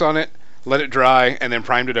put rocks on it, let it dry, and then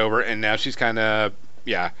primed it over, and now she's kind of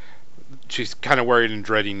worried and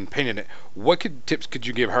dreading painting it. What tips could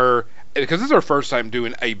you give her? Because this is her first time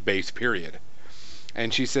doing a base period,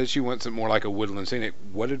 and she says she wants it more like a woodland scenic.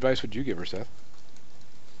 What advice would you give her, Seth?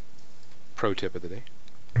 Pro tip of the day.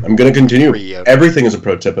 I'm going to continue. Everything is a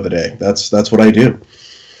pro tip of the day. That's what I do.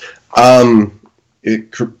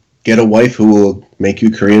 Get a wife who will make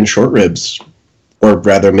you Korean short ribs, or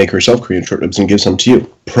rather make herself Korean short ribs and give some to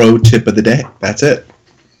you. Pro tip of the day. That's it.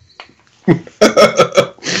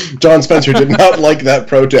 John Spencer did not like that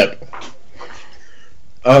pro tip.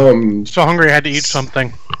 So hungry I had to eat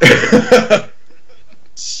something.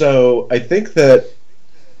 So I think that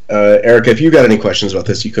Erica, if you got any questions about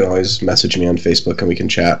this, you can always message me on Facebook and we can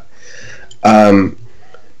chat.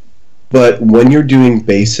 But when you're doing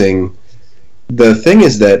basing, the thing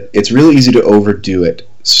is that it's really easy to overdo it.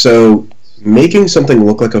 So making something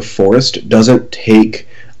look like a forest doesn't take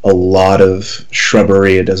a lot of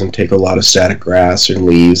shrubbery, it doesn't take a lot of static grass and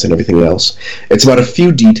leaves and everything else. It's about a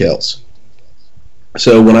few details.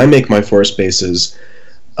 So when I make my forest bases,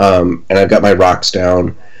 and I've got my rocks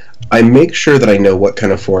down, I make sure that I know what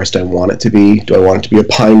kind of forest I want it to be. Do I want it to be a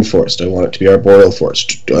pine forest? Do I want it to be arboreal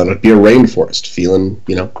forest? Do I want it to be a rainforest? Feeling,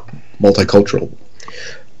 multicultural.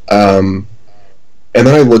 And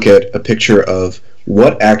then I look at a picture of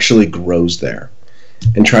what actually grows there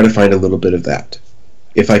and try to find a little bit of that.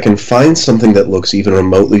 if I can find something that looks even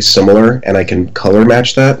remotely similar and I can color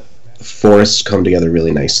match that, the forests come together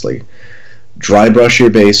really nicely. Dry brush your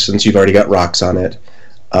base since you've already got rocks on it.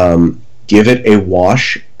 Give it a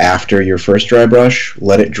wash after your first dry brush,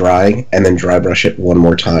 let it dry, and then dry brush it one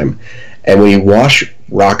more time. And when you wash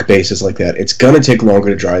rock bases like that, it's going to take longer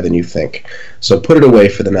to dry than you think. So put it away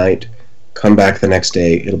for the night, come back the next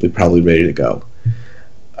day, it'll be probably ready to go.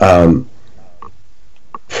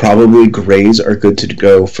 Probably grays are good to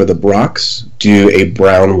go for the rocks. Do a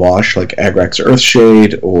brown wash like Agrax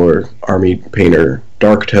Earthshade or Army Painter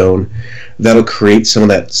Darktone. That'll create some of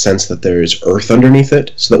that sense that there's earth underneath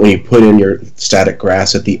it, so that when you put in your static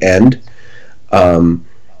grass at the end,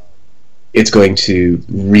 it's going to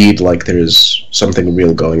read like there's something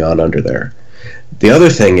real going on under there. The other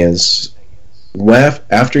thing is,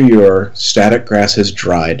 after your static grass has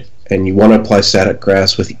dried, and you want to apply static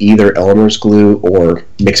grass with either Elmer's glue or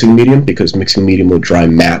mixing medium, because mixing medium will dry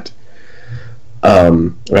matte,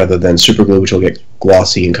 rather than super glue, which will get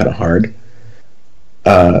glossy and kind of hard.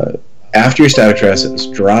 After your static grass is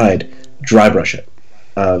dried, dry brush it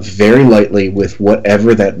very lightly with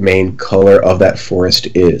whatever that main color of that forest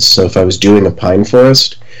is. So if I was doing a pine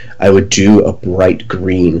forest, I would do a bright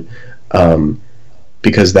green,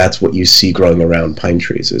 because that's what you see growing around pine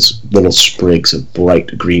trees, is little sprigs of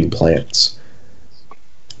bright green plants.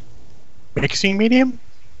 Mixing medium?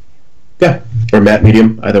 Yeah, or matte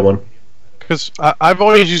medium, either one. Because I've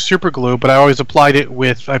always used super glue, but I always applied it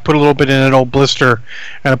with, I put a little bit in an old blister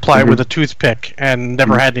and apply it with a toothpick, and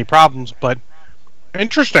never had any problems, but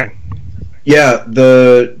interesting. Yeah,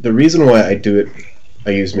 the reason why I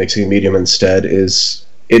use mixing medium instead is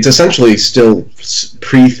it's essentially still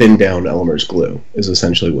pre-thinned down Elmer's glue, is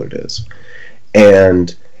essentially what it is.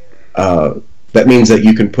 And that means that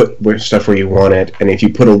you can put stuff where you want it, and if you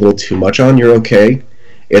put a little too much on, you're okay.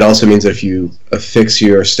 It also means that if you affix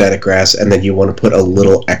your static grass and then you want to put a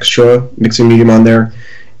little extra mixing medium on there,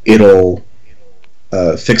 it'll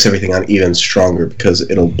fix everything on even stronger because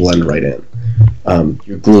it'll blend right in.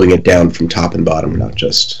 You're gluing it down from top and bottom, not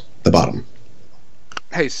just the bottom.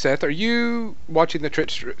 Hey, Seth, are you watching the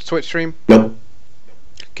Twitch stream? Nope.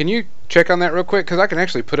 Can you check on that real quick? Because I can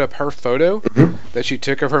actually put up her photo that she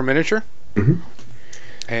took of her miniature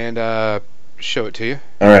and show it to you.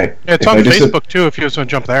 All right. Yeah, it's on Facebook, too, if you just want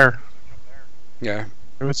to jump there. Yeah.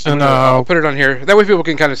 I'll put it on here. That way people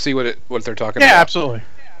can kind of see what they're talking about. Yeah, absolutely.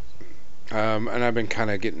 And I've been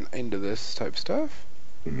kind of getting into this type stuff.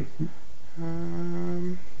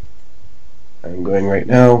 I'm going right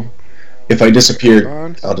now. If I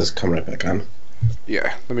disappear, I'll just come right back on.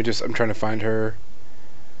 Yeah, I'm trying to find her.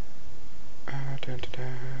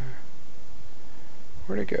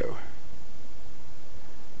 Where'd it go?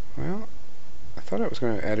 Well, I thought I was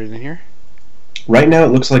going to add it in here. Right now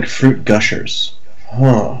it looks like Fruit Gushers.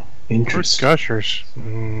 Huh. Interesting. Fruit Gushers.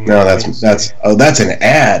 No, that's an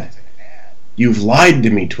ad. You've lied to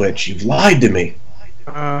me, Twitch. You've lied to me.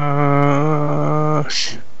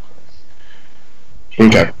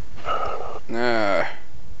 Okay.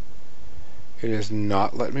 It is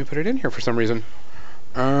not letting me put it in here for some reason.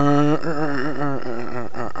 Hold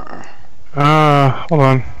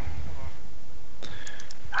on.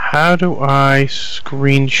 How do I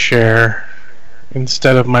screen share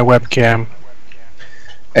instead of my webcam?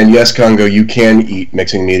 And yes, Congo, you can eat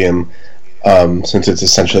mixing medium, since it's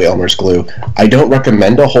essentially Elmer's glue. I don't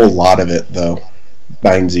recommend a whole lot of it, though.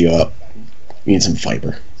 Binds you up. You need some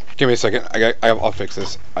fiber. Give me a second. I'll fix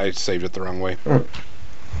this. I saved it the wrong way.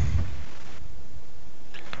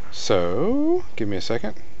 So, give me a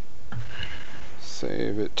second.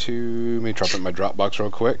 Save it to... Let me drop it in my Dropbox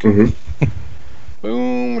real quick.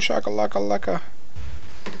 Boom, shakalaka-laka.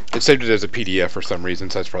 It saved it as a PDF for some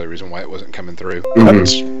reason, so that's probably the reason why it wasn't coming through.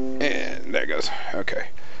 And there it goes. Okay.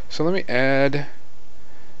 So let me add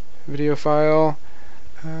video file.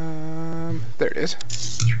 There it is.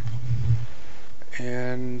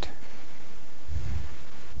 And...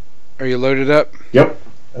 Are you loaded up? Yep.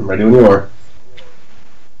 I'm ready when you are.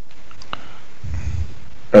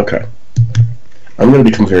 Okay. I'm going to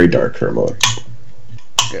become very dark for a moment.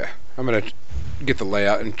 Yeah. I'm going to get the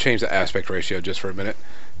layout and change the aspect ratio just for a minute.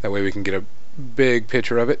 That way we can get a big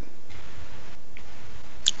picture of it.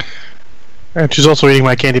 And she's also eating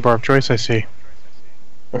my candy bar of choice, I see.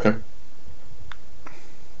 Okay.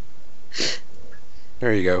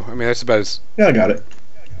 There you go. I mean, that's about as... Yeah, I got it.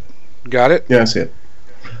 Got it? Yeah, I see it.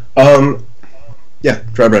 Yeah,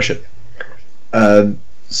 dry brush it.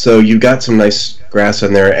 So you've got some nice grass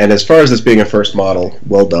in there, and as far as this being a first model,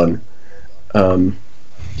 well done.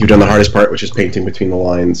 You've done the hardest part, which is painting between the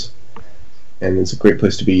lines, and it's a great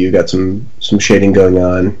place to be. You've got some shading going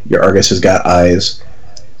on. Your Argus has got eyes.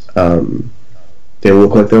 They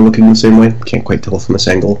look like they're looking the same way. Can't quite tell from this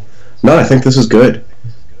angle. No, I think this is good.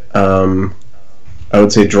 I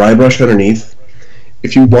would say dry brush underneath.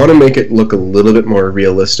 If you want to make it look a little bit more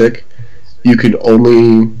realistic, you could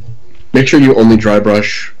only make sure you only dry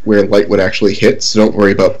brush where light would actually hit, so don't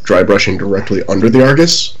worry about dry brushing directly under the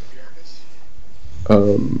Argus.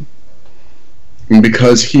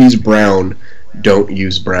 Because he's brown, don't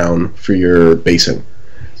use brown for your basing.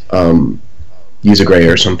 Use a gray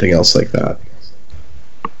or something else like that.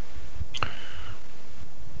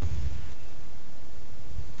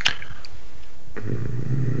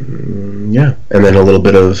 Yeah, and then a little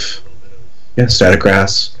bit of static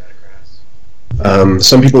grass.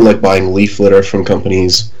 Some people like buying leaf litter from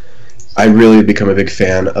companies. I really become a big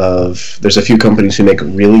fan of. There's a few companies who make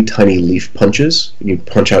really tiny leaf punches. You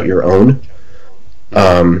punch out your own.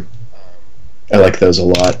 I like those a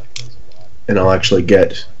lot, and I'll actually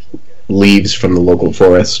get leaves from the local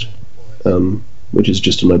forest, which is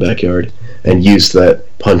just in my backyard, and use that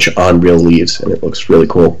punch on real leaves, and it looks really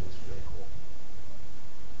cool.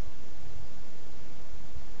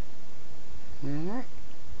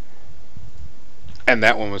 And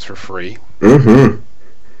that one was for free. Mm-hmm.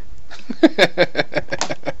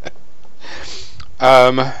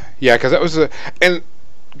 Yeah, because that was and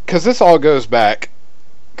because this all goes back,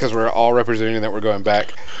 because we're all representing that we're going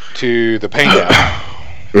back to the Paint app.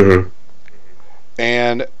 Mm-hmm.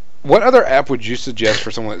 And what other app would you suggest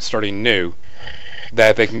for someone that's starting new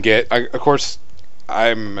that they can get? Of course,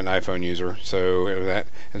 I'm an iPhone user, so that.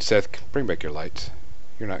 And Seth, bring back your lights.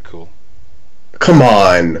 You're not cool. Come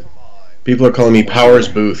on. People are calling me Powers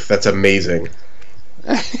Booth. That's amazing.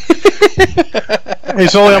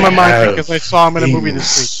 He's only on my mind because I saw him in a movie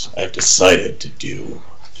this week. I've decided to do.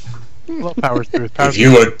 I love Powers Booth. If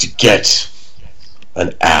you were to get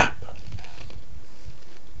an app,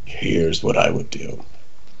 here's what I would do.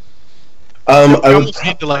 I almost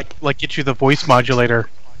need to like get you the voice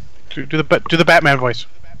modulator. Do the Batman voice.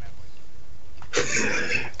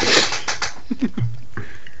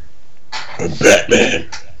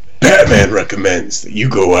 Batman recommends that you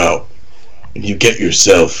go out and you get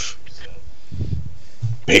yourself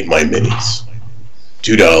Paint My Minis.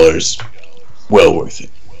 $2, well worth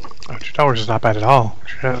it. Oh, $2 is not bad at all.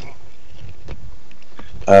 The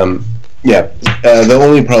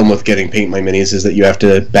only problem with getting Paint My Minis is that you have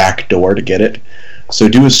to backdoor to get it. So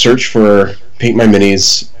do a search for Paint My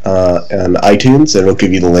Minis on iTunes, and it'll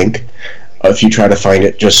give you the link. If you try to find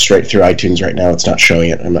it just straight through iTunes right now, it's not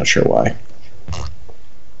showing it. I'm not sure why.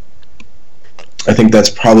 I think that's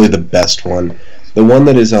probably the best one. The one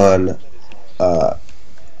that is on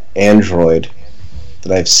Android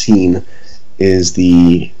that I've seen is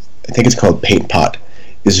I think it's called PaintPot,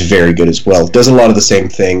 is very good as well. It does a lot of the same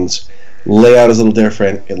things. Layout is a little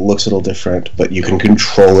different, it looks a little different, but you can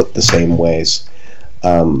control it the same ways.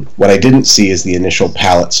 What I didn't see is the initial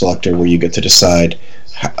palette selector where you get to decide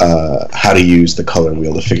how to use the color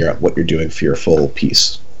wheel to figure out what you're doing for your full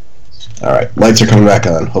piece. Alright, lights are coming back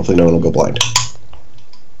on. Hopefully no one will go blind.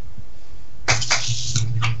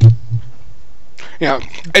 Yeah,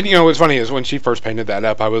 and what's funny is when she first painted that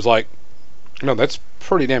up, I was like, no, that's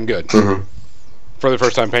pretty damn good. Mm-hmm. For the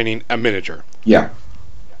first time painting a miniature. Yeah.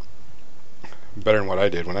 Better than what I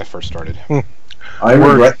did when I first started. I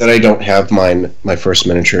regret that I don't have my first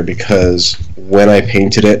miniature, because when I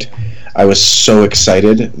painted it, I was so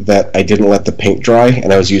excited that I didn't let the paint dry,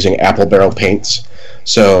 and I was using apple barrel paints.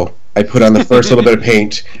 So I put on the first little bit of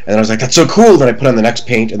paint, and I was like, that's so cool! Then I put on the next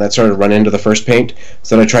paint, and that started to run into the first paint.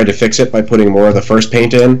 So then I tried to fix it by putting more of the first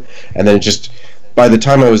paint in, and then by the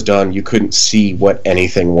time I was done, you couldn't see what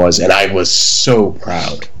anything was, and I was so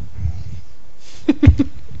proud.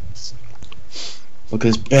 Look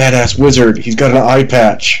at this badass wizard. He's got an eye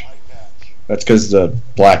patch. That's because the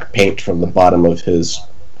black paint from the bottom of his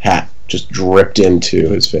hat just dripped into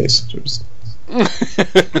his face.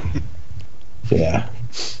 Yeah.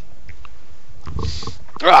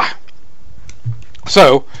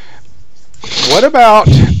 So, what about...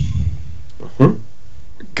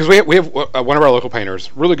 Because we have one of our local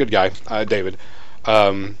painters, really good guy, David,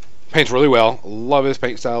 paints really well. Love his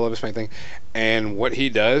paint style, love his paint thing. And what he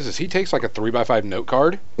does is he takes like a 3x5 note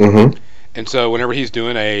card, and so whenever he's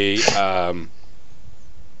doing a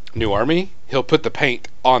new army, he'll put the paint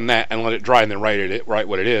on that and let it dry, and then write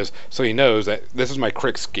what it is, so he knows that this is my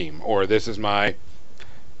Crick scheme, or this is my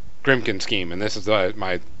Grimkin scheme, and this is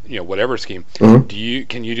my whatever scheme. Can you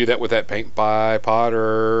do that with that Paint by Pod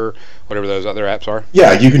or whatever those other apps are?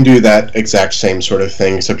 Yeah, you can do that exact same sort of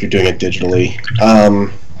thing, except you're doing it digitally.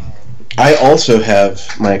 I also have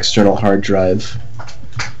my external hard drive.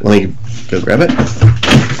 Let me go grab it.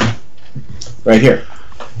 Right here.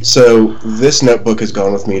 So this notebook has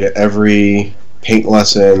gone with me to every paint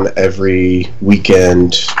lesson, every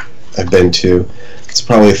weekend I've been to. It's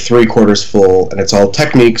probably 3/4 full, and it's all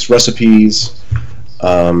techniques, recipes.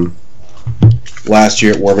 Last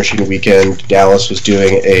year at War Machine Weekend, Dallas was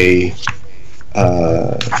doing a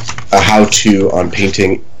how-to on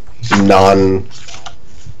painting non-human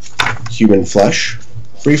flesh,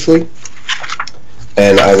 briefly.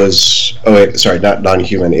 And I was... Oh, wait, sorry, not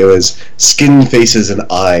non-human. It was skin, faces, and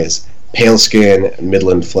eyes. Pale skin,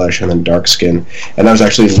 midland flesh, and then dark skin. And I was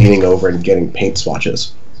actually leaning over and getting paint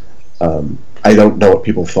swatches. I don't know what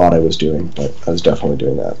people thought I was doing, but I was definitely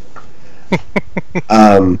doing that.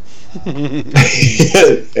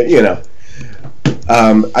 You know,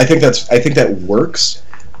 I think that works.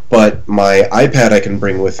 But my iPad I can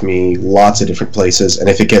bring with me lots of different places, and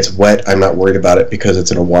if it gets wet, I'm not worried about it because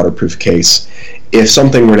it's in a waterproof case. If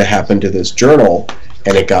something were to happen to this journal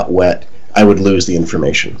and it got wet, I would lose the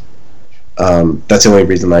information. That's the only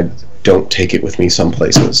reason I don't take it with me some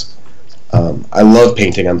places. I love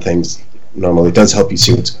painting on things. Normally, it does help you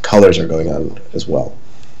see what colors are going on as well.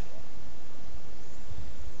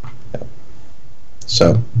 Yeah.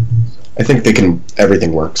 So, I think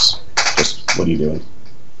everything works. Just what are you doing?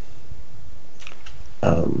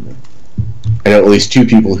 I know at least 2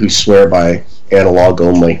 people who swear by analog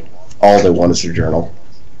only. All they want is their journal.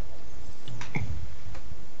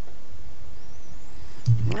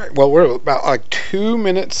 All right. Well, we're about like 2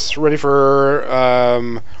 minutes ready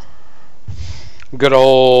for good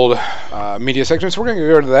old media section. So we're going to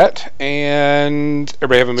go to that, and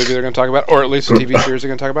everybody have a movie they're going to talk about, or at least a TV series they're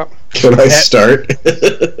going to talk about. Can I start?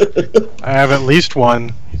 I have at least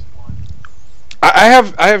one. I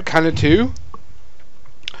have kind of 2.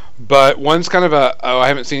 But one's kind of I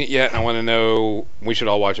haven't seen it yet, and I want to know, we should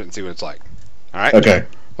all watch it and see what it's like. All right? Okay.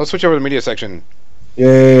 Let's switch over to the media section.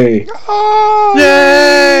 Yay! Oh,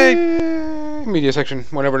 Yay! Media section,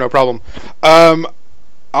 whatever, no problem.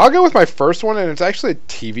 I'll go with my first one, and it's actually a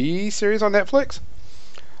TV series on Netflix.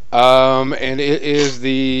 And it is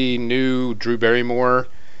the new Drew Barrymore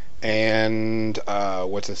and,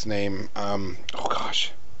 what's his name?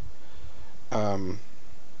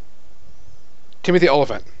 Timothy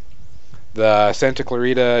Olyphant. The Santa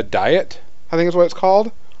Clarita Diet, I think is what it's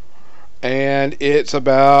called. And it's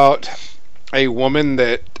about a woman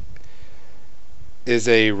that is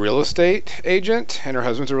a real estate agent, and her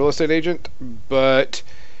husband's a real estate agent, but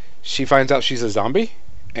she finds out she's a zombie,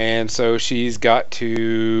 and so she's got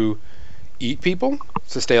to eat people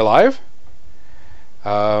to stay alive.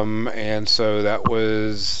 And so that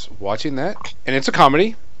was watching that. And it's a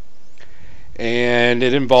comedy. And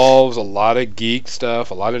it involves a lot of geek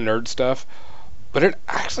stuff, a lot of nerd stuff, but it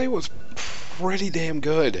actually was pretty damn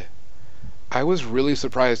good. I was really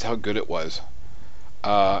surprised how good it was.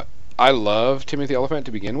 I love Timothy Olyphant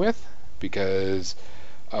to begin with because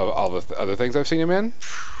of all the other things I've seen him in,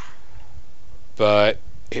 but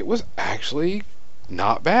it was actually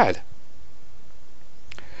not bad.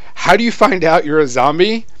 How do you find out you're a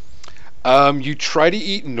zombie? You try to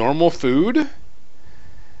eat normal food,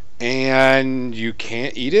 and you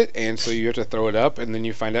can't eat it, and so you have to throw it up, and then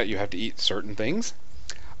you find out you have to eat certain things.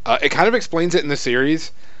 It kind of explains it in the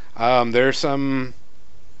series. There's some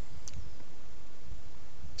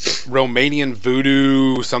Romanian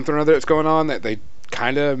voodoo something or other that's going on that they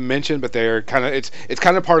kind of mention, but they're kind of it's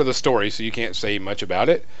kind of part of the story, so you can't say much about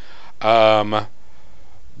it. But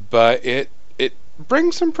it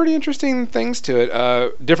brings some pretty interesting things to it.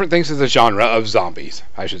 Different things as a genre of zombies,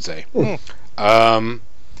 I should say.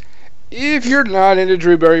 If you're not into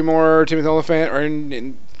Drew Barrymore or Timothy Olyphant or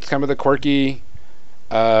in kind of the quirky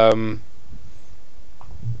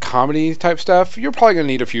comedy type stuff, you're probably going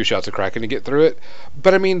to need a few shots of Kraken to get through it.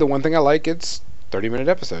 But I mean, the one thing I like, it's 30-minute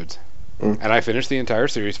episodes. And I finished the entire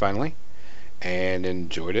series finally and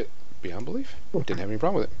enjoyed it beyond belief. Didn't have any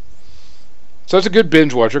problem with it. So it's a good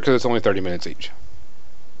binge watcher because it's only 30 minutes each.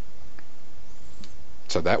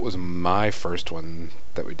 So that was my first one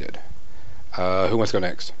that we did. Who wants to go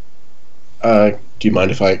next? Do you mind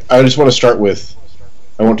if I just want to start with...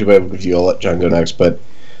 I won't do my review, I'll let John go next, but...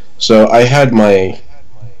 So I had my...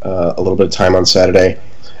 a little bit of time on Saturday,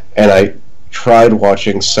 and I tried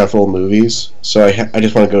watching several movies, so I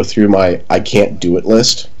just want to go through my I can't do it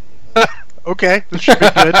list. Okay, this should be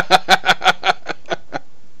good.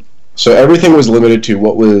 So everything was limited to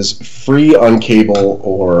what was free on cable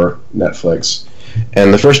or Netflix.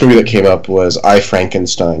 And the first movie that came up was I,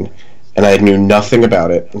 Frankenstein. And I knew nothing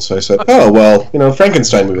about it. And so I said, oh, well,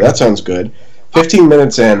 Frankenstein movie, that sounds good. 15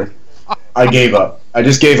 minutes in, I gave up. I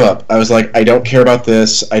just gave up. I was like, I don't care about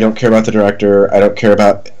this. I don't care about the director. I don't care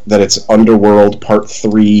about that it's Underworld Part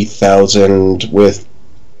 3000 with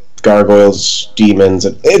gargoyles, demons.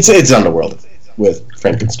 It's Underworld with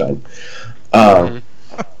Frankenstein. And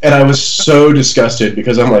I was so disgusted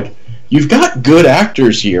because I'm like, you've got good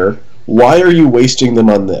actors here. Why are you wasting them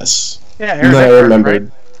on this? Yeah, and then I remembered.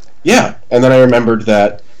 Right? Yeah, and then I remembered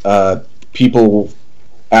that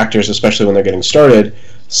actors, especially when they're getting started,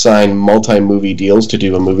 sign multi-movie deals to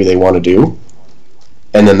do a movie they want to do,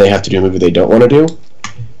 and then they have to do a movie they don't want to do.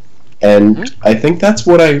 And I think that's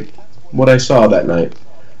what I saw that night.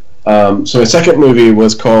 So my second movie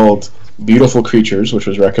was called Beautiful Creatures, which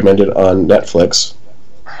was recommended on Netflix,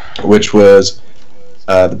 which was,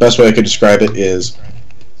 the best way I could describe it is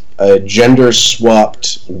a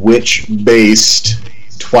gender-swapped, witch-based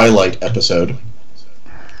Twilight episode.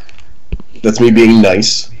 That's me being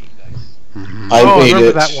nice. I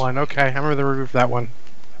remember that one. Okay, I remember the review for that one.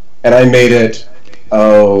 And I made it,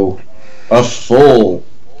 a full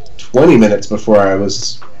 20 minutes before I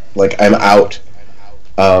was, like, I'm out.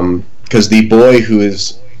 Because the boy who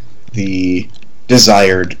is the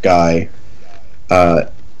desired guy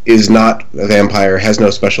is not a vampire, has no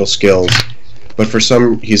special skills, but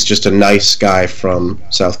he's just a nice guy from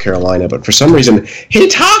South Carolina, but for some reason, he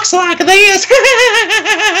talks like this!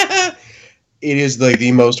 It is like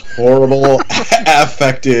the most horrible,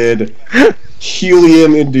 affected,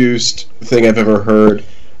 helium-induced thing I've ever heard.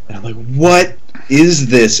 And I'm like, what is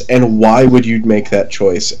this? And why would you make that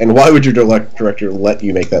choice? And why would your director let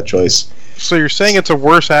you make that choice? So you're saying it's a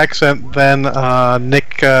worse accent than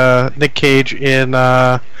Nick Cage in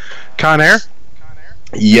Con Air?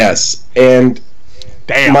 Yes, and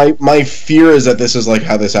damn. My fear is that this is like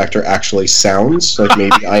how this actor actually sounds. Like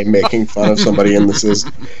maybe I'm making fun of somebody and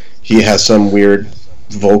he has some weird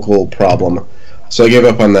vocal problem. So I gave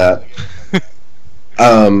up on that.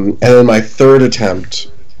 And then my third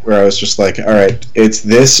attempt, where I was just like, all right, it's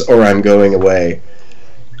this or I'm going away.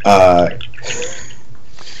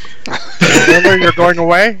 Remember, you're going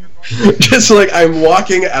away? Just like I'm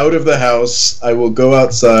walking out of the house, I will go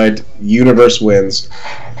outside, universe wins.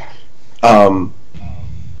 I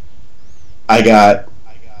got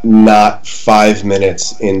not 5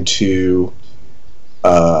 minutes into,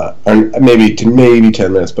 or maybe 10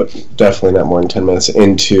 minutes, but definitely not more than 10 minutes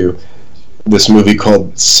into this movie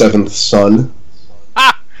called Seventh Son.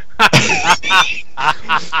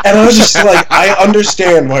 And I was just like, I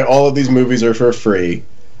understand why all of these movies are for free.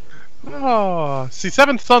 Oh, see,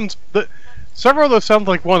 Seventh Son's... Several of those sound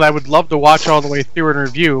like one I would love to watch all the way through and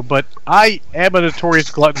review, but I am a notorious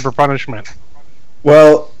glutton for punishment.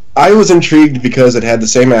 Well, I was intrigued because it had the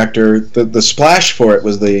same actor. The splash for it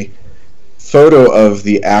was the photo of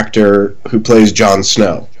the actor who plays Jon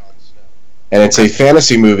Snow. And it's a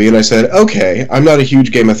fantasy movie, and I said, okay, I'm not a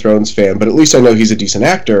huge Game of Thrones fan, but at least I know he's a decent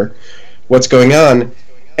actor. What's going on?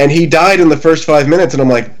 And he died in the first 5 minutes, and I'm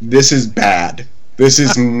like, this is bad. This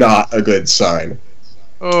is not a good sign.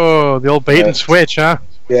 Oh, the old bait and switch, huh?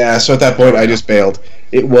 Yeah, so at that point, I just bailed.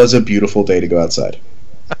 It was a beautiful day to go outside.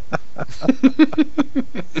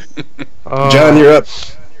 John, you're up.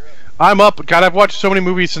 I'm up. God, I've watched so many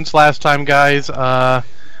movies since last time, guys. I'm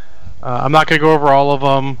not going to go over all of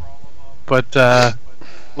them, but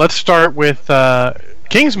let's start with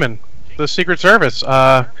Kingsman, The Secret Service.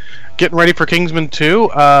 Getting ready for Kingsman 2.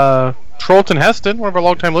 Trolton Heston, one of our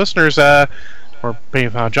longtime listeners, or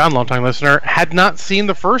John, longtime listener, had not seen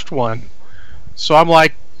the first one. So I'm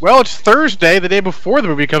like, well, it's Thursday, the day before the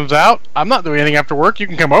movie comes out. I'm not doing anything after work. You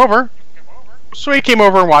can come over. So he came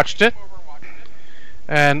over and watched it.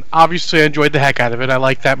 And obviously I enjoyed the heck out of it. I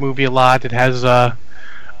like that movie a lot. It has a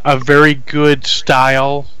very good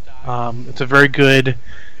style. It's a very good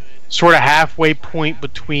sort of halfway point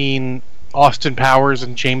between Austin Powers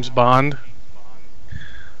and James Bond.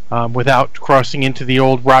 Without crossing into the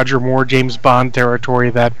old Roger Moore James Bond territory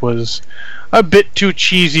that was a bit too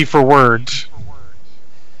cheesy for words.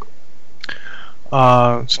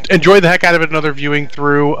 Enjoyed the heck out of it another viewing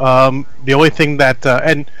through. The only thing that,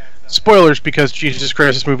 and spoilers because Jesus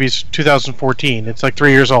Christ, this movie's 2014. It's like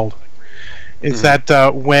 3 years old. Is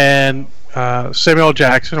that when Samuel L.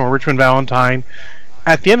 Jackson, or Richmond Valentine,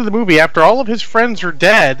 at the end of the movie, after all of his friends are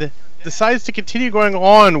dead, decides to continue going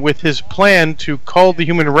on with his plan to cull the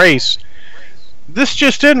human race. This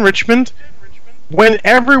just in, Richmond. When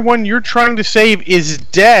everyone you're trying to save is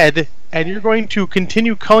dead, and you're going to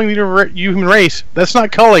continue culling the human race, that's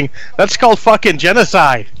not culling. That's called fucking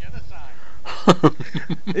genocide.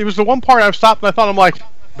 It was the one part I stopped and I thought, I'm like,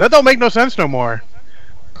 that don't make no sense no more.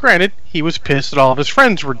 Granted, he was pissed that all of his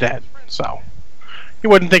friends were dead, so he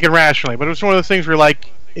wasn't thinking rationally. But it was one of those things where,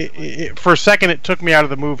 like, for a second, it took me out of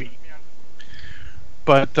the movie.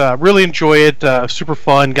 But really enjoy it. Super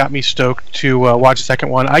fun. Got me stoked to watch the second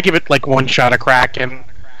one. I give it like one shot of crack, and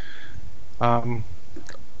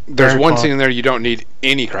There's very one fun. scene in there you don't need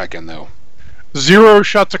any Kraken though. 0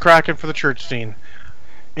 shots of Kraken for the church scene.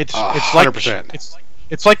 It's like 100%.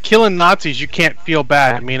 it's like killing Nazis. You can't feel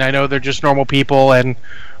bad. I mean, I know they're just normal people,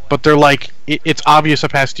 but they're like it's obvious a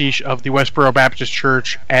pastiche of the Westboro Baptist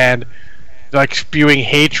Church, and like spewing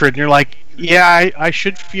hatred. And you're like, yeah, I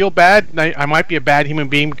should feel bad. I might be a bad human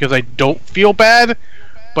being because I don't feel bad,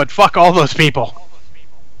 but fuck all those people.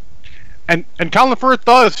 And Colin Firth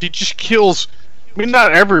does. He just kills. I mean,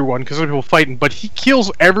 not everyone, because some people fighting, but he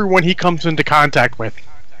kills everyone he comes into contact with.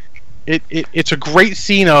 It's a great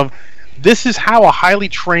scene of this is how a highly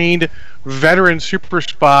trained veteran super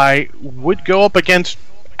spy would go up against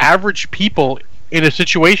average people in a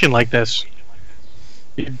situation like this.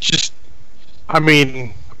 It just, I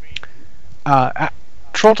mean,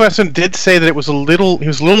 Trolltesson did say that he was a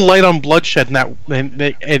little light on bloodshed, and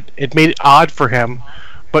it made it odd for him.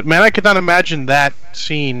 But man, I could not imagine that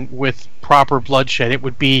scene with proper bloodshed. It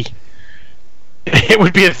would be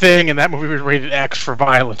a thing, and that movie was rated X for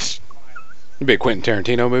violence. It'd be a Quentin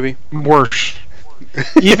Tarantino movie. Worse.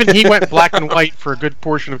 Even he went black and white for a good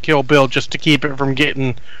portion of Kill Bill just to keep it from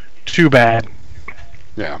getting too bad.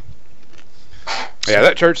 Yeah. Yeah,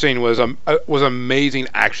 that church scene was amazing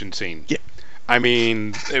action scene. Yeah. I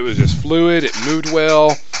mean, it was just fluid. It moved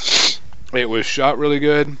well. It was shot really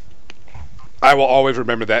good. I will always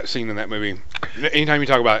remember that scene in that movie. Anytime you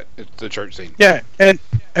talk about it, it's the church scene. Yeah, and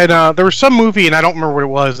there was some movie, and I don't remember what it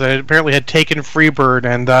was, that apparently had taken Freebird,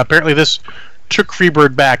 and apparently this took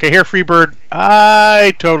Freebird back. I hear Freebird,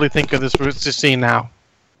 I totally think of this scene now.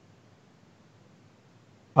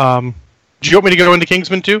 Do you want me to go into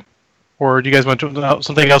Kingsman 2? Or do you guys want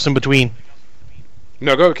something else in between?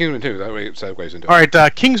 No, go to Kingsman 2. That way it segues into it.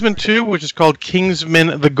 Alright, Kingsman 2, which is called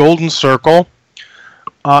Kingsman the Golden Circle.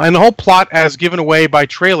 And the whole plot, as given away by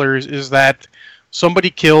trailers, is that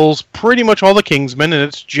somebody kills pretty much all the Kingsmen, and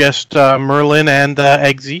it's just Merlin and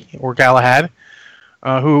Eggsy, or Galahad,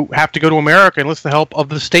 who have to go to America and enlist the help of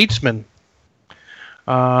the Statesman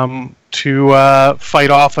to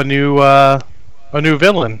fight off a new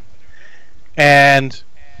villain. And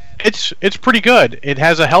it's pretty good. It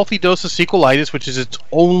has a healthy dose of sequelitis, which is its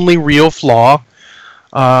only real flaw.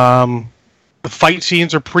 The fight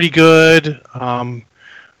scenes are pretty good.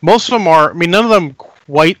 Most of them are, I mean, none of them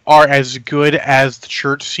quite are as good as the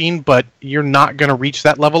church scene, but you're not going to reach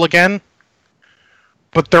that level again.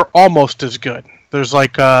 But they're almost as good. There's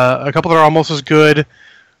like a couple that are almost as good.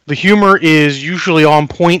 The humor is usually on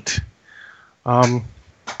point.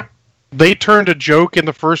 They turned a joke in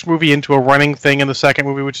the first movie into a running thing in the second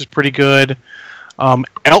movie, which is pretty good.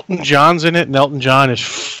 Elton John's in it, and Elton John is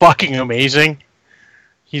fucking amazing.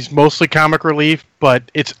 He's mostly comic relief, but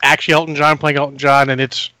it's actually Elton John playing Elton John, and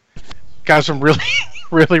it's got some really,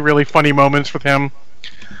 really, really funny moments with him.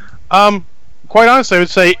 Quite honestly, I would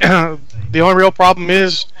say the only real problem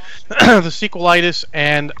is the sequelitis,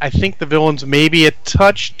 and I think the villain's maybe a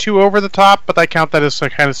touch too over the top, but I count that as a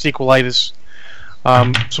kind of sequelitis.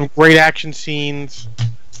 Some great action scenes.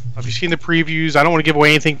 Have you seen the previews? I don't want to give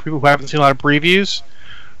away anything for people who haven't seen a lot of previews,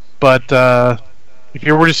 but if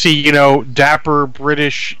you were to see, dapper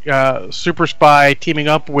British super spy teaming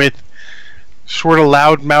up with sort of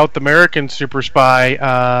loudmouth American super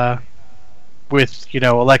spy with,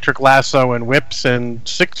 electric lasso and whips and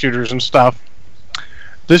six-shooters and stuff,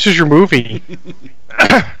 this is your movie.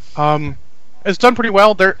 It's done pretty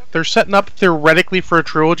well. They're setting up theoretically for a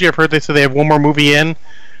trilogy. I've heard they say they have one more movie in,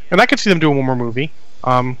 and I could see them doing one more movie.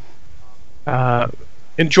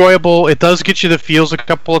 Enjoyable. It does get you the feels a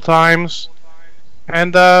couple of times.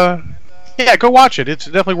 And, yeah, go watch it. It's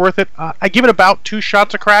definitely worth it. I give it about 2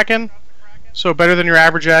 shots of Kraken, so better than your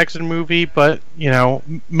average action movie, but,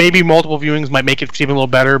 maybe multiple viewings might make it seem a little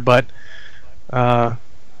better, but, what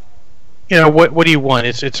do you want?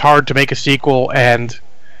 It's hard to make a sequel and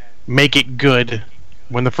make it good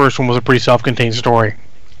when the first one was a pretty self-contained story.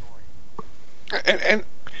 And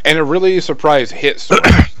a really surprise hit story.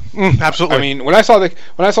 Absolutely. I mean, when I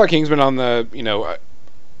saw Kingsman on the,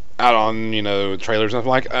 out on, trailers, and I'm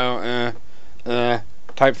like,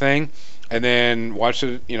 type thing. And then watched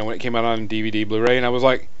it, when it came out on DVD, Blu-ray, and I was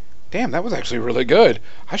like, damn, that was actually really good.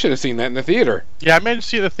 I should have seen that in the theater. Yeah, I managed to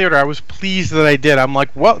see it in the theater. I was pleased that I did. I'm like,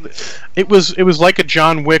 what? It was like a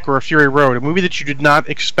John Wick or a Fury Road, a movie that you did not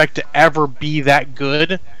expect to ever be that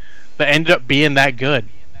good, that ended up being that good.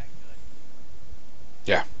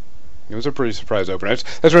 Yeah. It was a pretty surprise opener.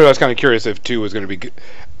 That's why I was kind of curious if 2 was going to be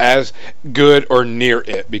as good or near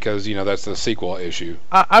it, because, that's the sequel issue.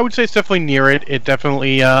 I would say it's definitely near it. It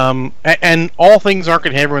definitely, and all things aren't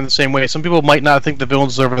going to hit everyone the same way. Some people might not think the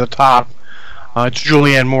villain's over the top. It's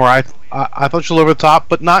Julianne Moore. I thought she was over the top,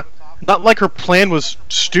 but not not like her plan was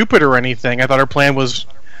stupid or anything. I thought her plan was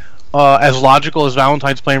as logical as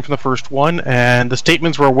Valentine's plan from the first one, and the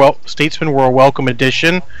Statesmen were a welcome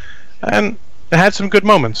addition, and it had some good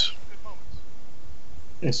moments.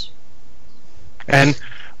 Yes. And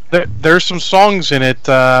there's some songs in it.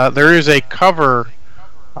 There is a cover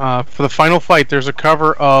for the final fight. There's a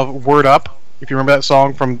cover of "Word Up." If you remember that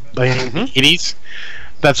song from the '80s,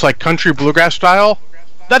 that's like country bluegrass style.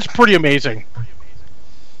 That's pretty amazing.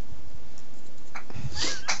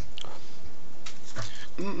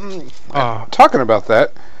 Talking about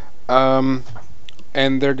that,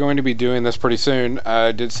 and they're going to be doing this pretty soon.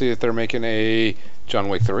 I did see that they're making a John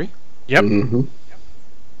Wick 3. Yep. Mm-hmm.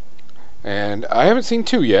 And I haven't seen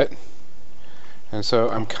 2 yet. And so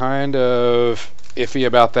I'm kind of iffy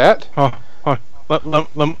about that.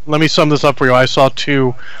 Let me sum this up for you. I saw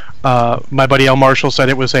 2. My buddy Al Marshall said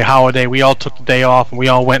it was a holiday. We all took the day off and we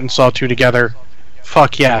all went and saw 2 together.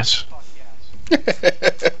 Fuck yes.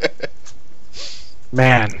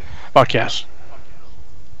 Man, fuck yes.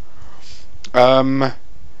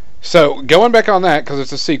 So going back on that, because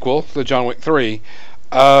it's a sequel to John Wick 3,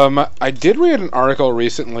 I did read an article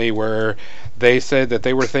recently where they said that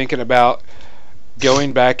they were thinking about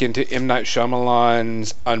going back into M. Night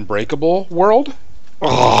Shyamalan's Unbreakable world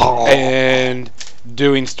and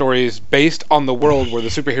doing stories based on the world where the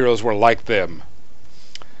superheroes were like them.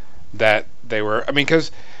 That they were, I mean,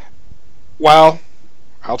 because, well,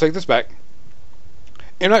 I'll take this back.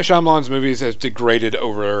 M. Night Shyamalan's movies has degraded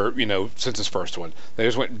over, since his first one. They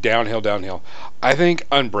just went downhill. I think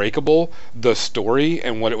Unbreakable, the story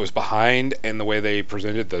and what it was behind and the way they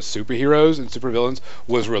presented the superheroes and supervillains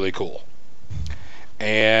was really cool.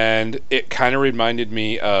 And it kind of reminded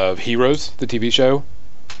me of Heroes, the TV show.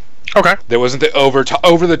 Okay. There wasn't the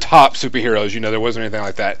over-the-top superheroes, there wasn't anything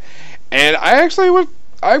like that. And I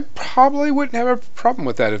probably wouldn't have a problem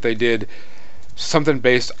with that if they did something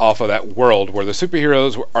based off of that world where the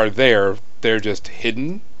superheroes are there, they're just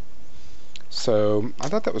hidden. So I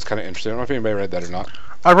thought that was kind of interesting. I don't know if anybody read that or not.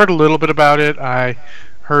 I read a little bit about it. I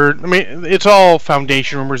mean, it's all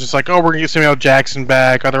Foundation rumors. It's like, oh, we're going to get Samuel Jackson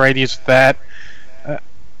back, other ideas with that.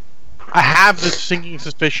 I have this sinking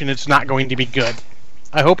suspicion it's not going to be good.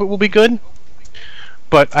 I hope it will be good,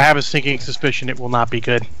 but I have a sinking suspicion it will not be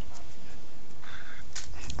good.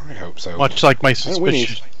 I hope so. Much like my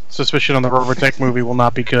suspicion on the Robotech movie will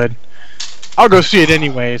not be good. I'll go see it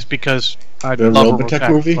anyways because I the love Robotech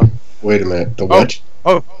movie. Wait a minute, the what?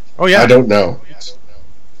 Oh yeah. I don't know.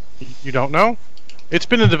 You don't know? It's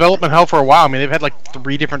been in development hell for a while. I mean, they've had like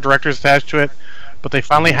 3 different directors attached to it, but they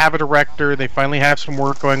finally have a director. They finally have some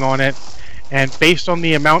work going on it, and based on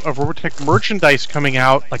the amount of Robotech merchandise coming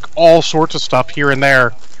out, like all sorts of stuff here and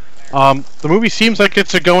there. The movie seems like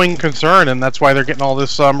it's a going concern, and that's why they're getting all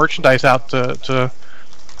this merchandise out to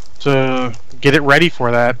get it ready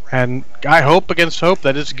for that. And I hope against hope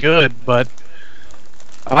that it's good, but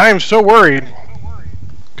I am so worried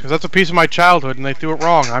because that's a piece of my childhood, and they threw it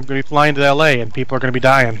wrong. I'm going to be flying to LA, and people are going to be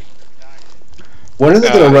dying. When are they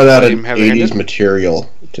going to run out of 80s material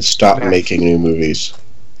to stop making new movies?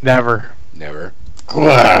 Never.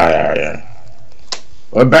 Well,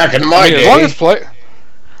 back in my day. As long as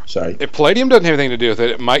Sorry. If Palladium doesn't have anything to do with it,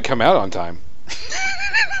 it might come out on time.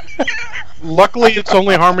 Luckily, it's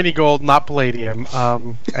only Harmony Gold, not Palladium.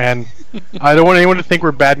 And I don't want anyone to think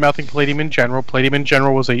we're bad-mouthing Palladium in general. Palladium in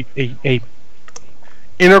general was a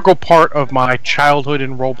integral part of my childhood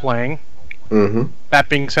in role-playing. Mm-hmm. That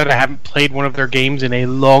being said, I haven't played one of their games in a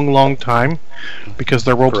long, long time because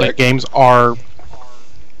their role-playing games are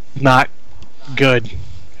not good.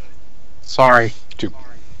 Sorry.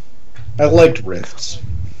 I liked Rifts.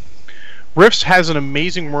 Rifts has an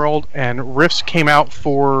amazing world, and Rifts came out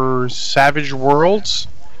for Savage Worlds,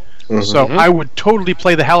 so I would totally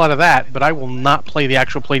play the hell out of that, but I will not play the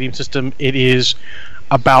actual Palladium system. It is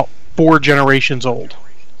about 4 generations old,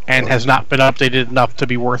 and has not been updated enough to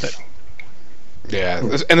be worth it. Yeah,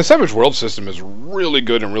 and the Savage World system is really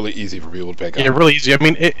good and really easy for people to pick up. Yeah, really easy. I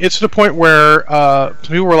mean, it's to the point where some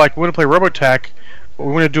people were like, we want to play Robotech, but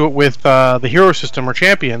we want to do it with the Hero system or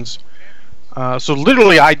Champions. So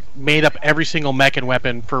literally, I made up every single mech and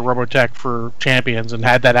weapon for Robotech for Champions and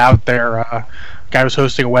had that out there. Guy was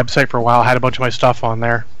hosting a website for a while, had a bunch of my stuff on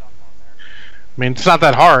there. I mean, it's not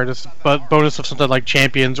that hard. It's a bonus of something like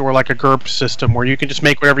Champions or like a GURP system where you can just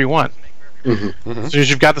make whatever you want. As soon as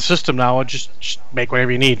you've got the system knowledge, just make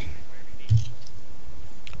whatever you need.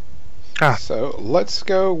 So let's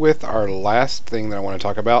go with our last thing that I want to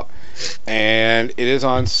talk about, and it is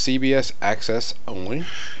on CBS Access only.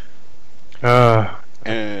 And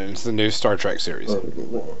it's the new Star Trek series.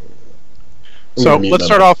 So let's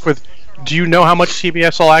start off with Do you know how much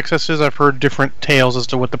CBS All Access is? I've heard different tales as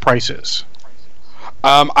to what the price is.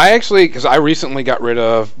 Because I recently got rid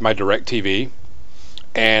of my DirecTV,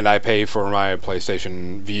 and I pay for my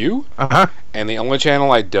PlayStation Vue. Uh-huh. And the only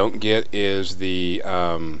channel I don't get is the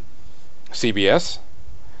CBS,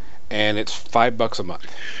 and it's $5 a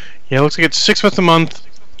month. Yeah, it looks like it's $6 a month.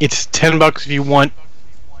 It's $10 if you want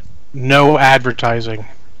no advertising.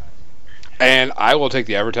 And I will take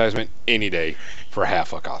the advertisement any day for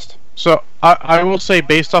half a cost. So I will say,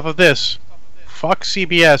 based off of this, fuck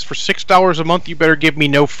CBS. For $6 a month, you better give me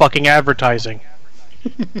no fucking advertising.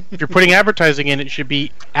 If you're putting advertising in, it should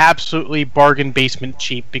be absolutely bargain basement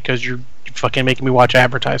cheap, because you're fucking making me watch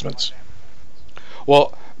advertisements.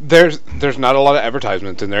 Well, there's not a lot of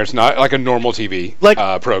advertisements in there. It's not like a normal TV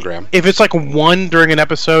program. If it's like one during an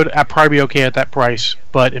episode, I'd probably be okay at that price.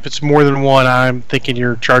 But if it's more than one, I'm thinking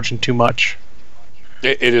you're charging too much.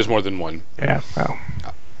 It is more than one. Yeah, well.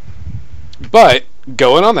 But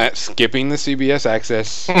going on that, skipping the CBS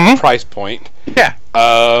Access price point. Yeah.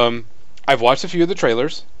 I've watched a few of the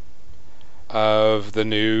trailers of the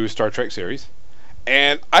new Star Trek series,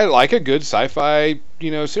 and I like a good sci-fi,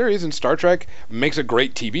 series. And Star Trek makes a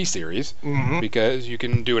great TV series because you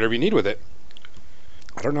can do whatever you need with it.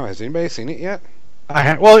 I don't know. Has anybody seen it yet?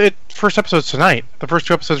 First episode's tonight. The first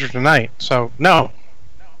 2 episodes are tonight. So no.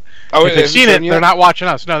 Oh, if they've seen it, they're not watching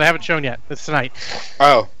us. No, they haven't shown yet. It's tonight.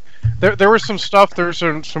 Oh. There was some stuff. There was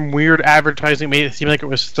some weird advertising. Made it seem like it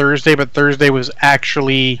was Thursday, but Thursday was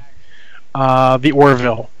actually the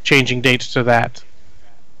Orville, changing dates to that,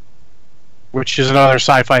 which is another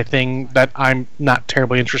sci-fi thing that I'm not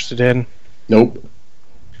terribly interested in. Nope.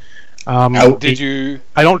 I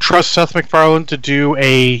don't trust Seth MacFarlane to do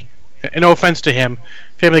no offense to him,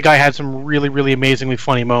 Family Guy had some really, really amazingly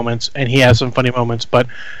funny moments, and he has some funny moments, but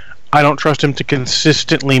I don't trust him to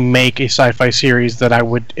consistently make a sci-fi series that I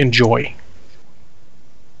would enjoy.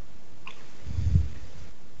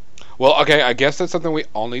 Well, okay, I guess that's something we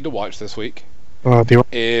all need to watch this week. We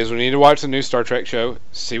need to watch the new Star Trek show,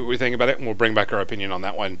 see what we think about it, and we'll bring back our opinion on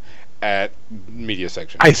that one at media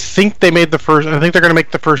section. I think they're going to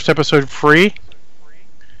make the first episode free.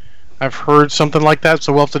 I've heard something like that,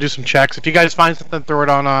 so we'll have to do some checks. If you guys find something, throw it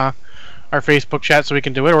on our Facebook chat so we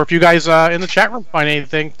can do it. Or if you guys in the chat room find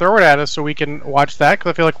anything, throw it at us so we can watch that, because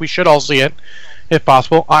I feel like we should all see it, if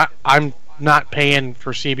possible. I'm not paying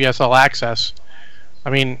for CBS All Access. I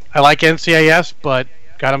mean, I like NCIS, but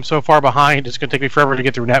God, I'm so far behind, it's going to take me forever to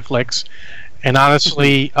get through Netflix. And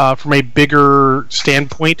honestly, from a bigger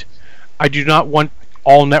standpoint, I do not want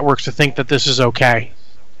all networks to think that this is okay.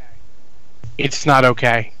 It's not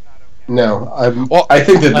okay. No, I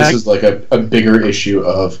think that this is like a bigger issue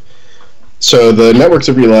of... So the networks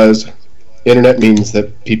have realized internet means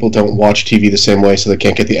that people don't watch TV the same way, so they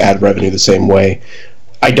can't get the ad revenue the same way.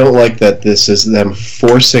 I don't like that this is them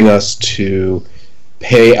forcing us to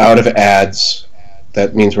pay out of ads.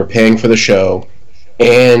 That means we're paying for the show,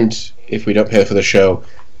 and if we don't pay for the show,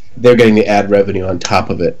 they're getting the ad revenue on top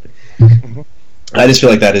of it. Mm-hmm. I just feel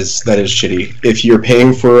like that is shitty. If you're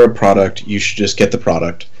paying for a product, you should just get the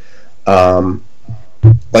product.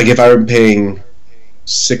 Like if I were paying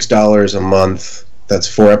 $6 a month, that's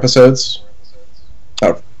 4 episodes.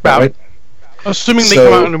 Right? Assuming they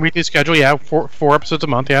come out on a weekly schedule, yeah, 4 episodes a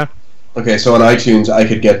month, yeah. Okay, so on iTunes, I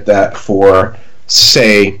could get that for,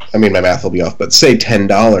 say, I mean, my math will be off, but say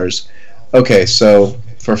 $10. Okay, so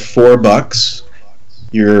for $4,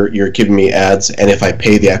 you're giving me ads, and if I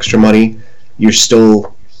pay the extra money, you're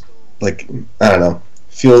still, like, I don't know,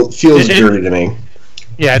 feels dirty to me.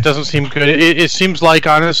 Yeah, it doesn't seem good. It seems like,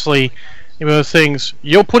 honestly, those things,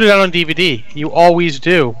 you'll put it out on DVD. You always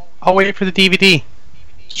do. I'll wait for the DVD.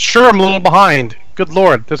 Sure, I'm a little behind. Good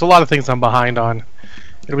Lord, there's a lot of things I'm behind on.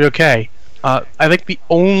 It'll be okay. I think the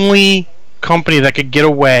only company that could get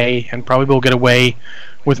away, and probably will get away,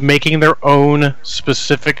 with making their own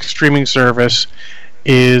specific streaming service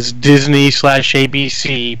is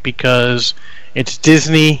Disney/ABC, because it's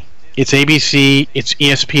Disney, it's ABC, it's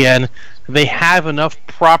ESPN. They have enough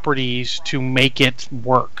properties to make it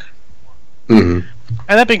work. Mm-hmm.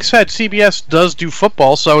 And that being said, CBS does do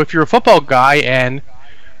football, so if you're a football guy and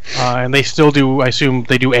they still do, I assume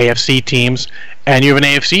they do AFC teams, and you have an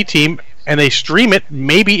AFC team and they stream it,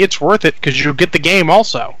 maybe it's worth it because you'll get the game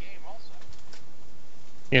also.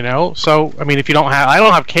 So I mean, if you don't have, I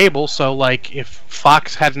don't have cable, so like if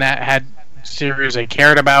Fox hadn't had series they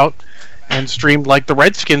cared about and streamed like the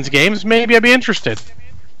Redskins games, maybe I'd be interested.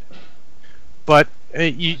 But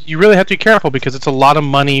you really have to be careful because it's a lot of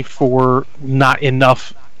money for not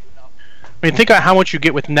enough. I mean, think about how much you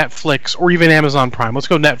get with Netflix or even Amazon Prime. Let's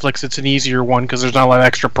go Netflix. It's an easier one because there's not a lot of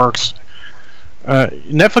extra perks.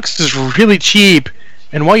 Netflix is really cheap,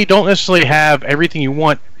 and while you don't necessarily have everything you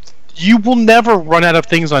want, you will never run out of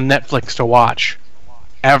things on Netflix to watch,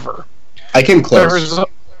 ever. I came close.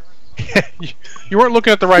 You weren't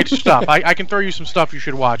looking at the right stuff. I can throw you some stuff you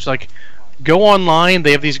should watch. Like, go online.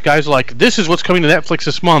 They have these guys like, this is what's coming to Netflix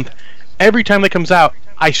this month. Every time that comes out,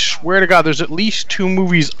 I swear to God, there's at least 2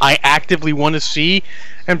 movies I actively want to see,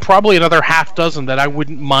 and probably another half dozen that I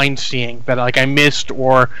wouldn't mind seeing, that like I missed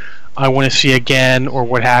or I want to see again or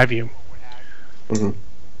what have you. Mm-hmm.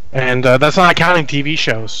 And that's not counting TV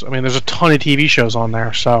shows. I mean, there's a ton of TV shows on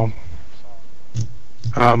there, so...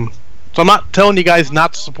 So I'm not telling you guys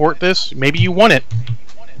not to support this. Maybe you want it,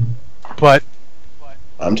 but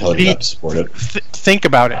I'm telling you not to support it. Think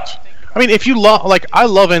about it. I mean, if you love, like, I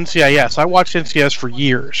love NCIS. I watched NCIS for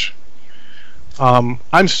years.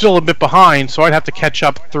 I'm still a bit behind, so I'd have to catch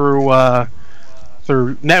up through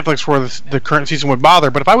Netflix where the current season would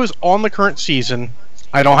bother. But if I was on the current season,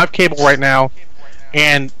 I don't have cable right now,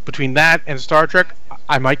 and between that and Star Trek,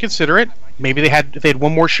 I might consider it. Maybe if they had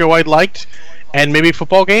one more show I'd liked, and maybe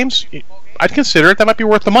football games, I'd consider it. That might be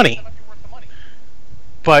worth the money.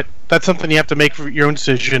 But that's something you have to make for your own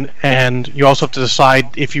decision, and you also have to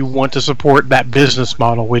decide if you want to support that business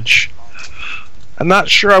model, which I'm not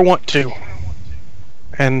sure I want to.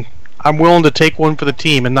 And I'm willing to take one for the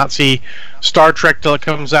team and not see Star Trek till it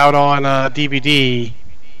comes out on DVD.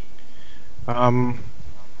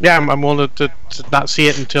 Yeah, I'm willing to not see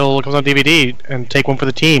it until it comes on DVD and take one for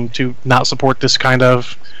the team to not support this kind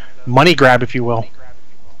of money grab, if you will.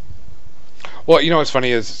 Well, you know what's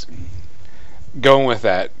funny is going with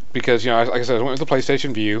that, because, you know, like I said, I went with the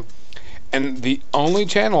PlayStation Vue, and the only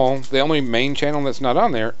main channel that's not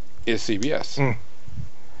on there is CBS.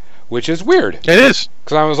 Which is weird. It is.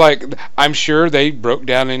 Because I was like, I'm sure they broke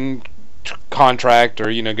down in contract or,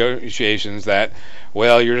 you know, negotiations that,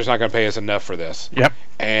 well, you're just not going to pay us enough for this. Yep.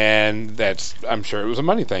 And I'm sure it was a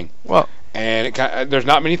money thing. Well, and there's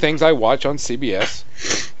not many things I watch on CBS,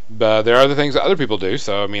 but there are other things that other people do.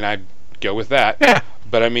 So I mean, I'd go with that. Yeah.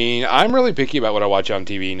 But I mean, I'm really picky about what I watch on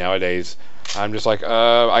TV nowadays. I'm just like,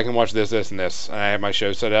 I can watch this, and this, and I have my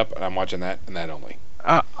show set up, and I'm watching that and that only.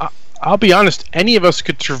 I'll be honest. Any of us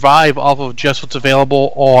could survive off of just what's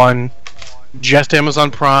available on just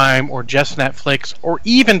Amazon Prime or just Netflix or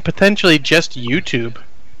even potentially just YouTube.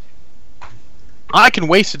 I can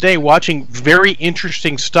waste a day watching very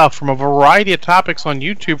interesting stuff from a variety of topics on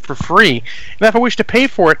YouTube for free. And if I wish to pay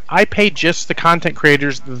for it, I pay just the content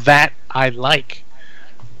creators that I like.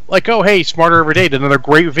 Like, oh, hey, Smarter Every Day did another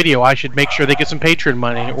great video. I should make sure they get some Patreon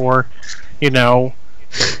money. Or,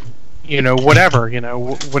 whatever.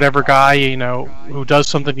 Whatever guy, who does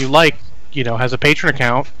something you like, has a Patreon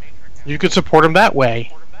account. You could support him that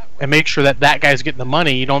way and make sure that guy's getting the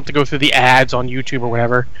money. You don't have to go through the ads on YouTube or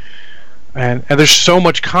whatever. And there's so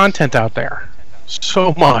much content out there.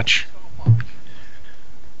 So much.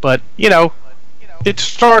 But, it's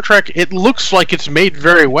Star Trek. It looks like it's made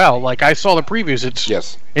very well. Like, I saw the previews.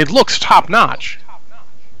 Yes. It looks top-notch.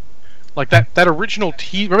 Like, that original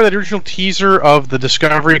remember that original teaser of the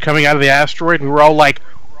Discovery coming out of the asteroid? We were all like,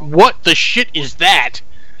 what the shit is that?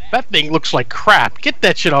 That thing looks like crap. Get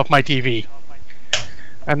that shit off my TV.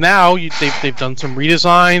 And now they've done some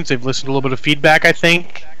redesigns. They've listened to a little bit of feedback, I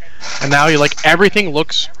think. And now everything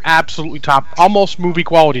looks absolutely top, almost movie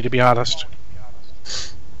quality, to be honest.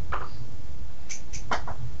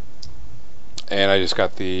 And I just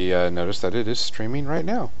got the notice that it is streaming right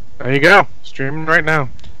now. There you go, streaming right now.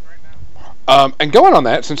 And going on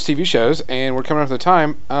that, since TV shows, and we're coming up to the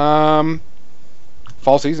time,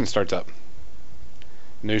 fall season starts up.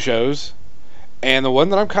 New shows, and the one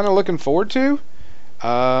that I'm kind of looking forward to,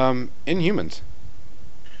 Inhumans.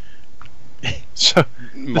 So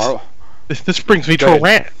this brings me to a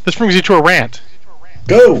rant. This brings you to a rant.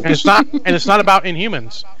 Go. And it's not about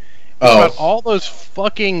Inhumans. It's about all those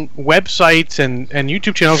fucking websites and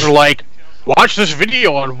YouTube channels are like, watch this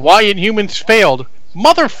video on why Inhumans failed.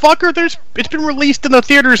 Motherfucker, it's been released in the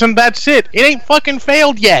theaters and that's it. It ain't fucking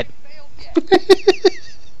failed yet.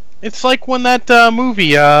 It's like when that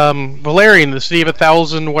movie, Valerian, the City of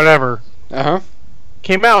 1,000 whatever,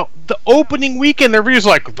 came out. The opening weekend, their reviews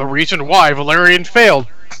like, the reason why Valerian failed.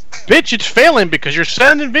 Bitch, it's failing because you're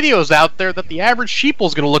sending videos out there that the average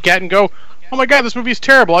sheeple's going to look at and go, oh my god, this movie's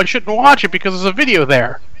terrible. I shouldn't watch it because there's a video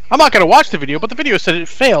there. I'm not going to watch the video, but the video said it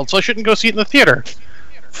failed, so I shouldn't go see it in the theater.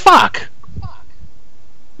 Fuck.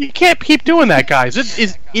 You can't keep doing that, guys. It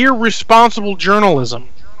is irresponsible journalism.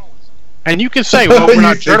 And you can say, well, we're You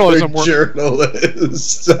not think journalism. they're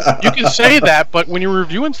journalists. You can say that, but when you're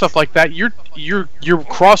reviewing stuff like that, you're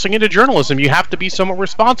crossing into journalism. You have to be somewhat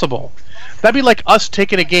responsible. That'd be like us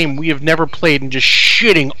taking a game we have never played and just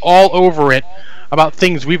shitting all over it about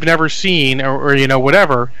things we've never seen or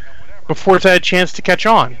whatever before it's had a chance to catch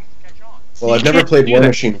on. Well, I've never played War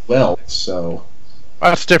Machine well, so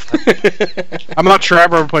that's different. I'm not sure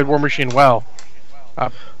I've ever played War Machine well,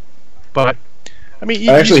 but I mean,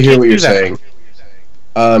 I actually hear what you're saying.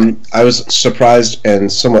 I was surprised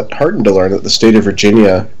and somewhat heartened to learn that the state of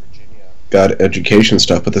Virginia, got education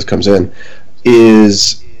stuff, but this comes in,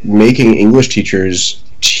 is making English teachers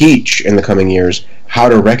teach in the coming years how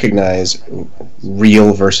to recognize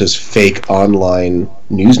real versus fake online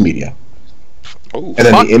news media. Oh, and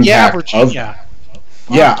then the impact Virginia.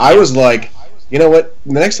 Yeah, I was like, you know what?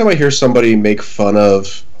 The next time I hear somebody make fun of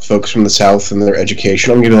folks from the South and their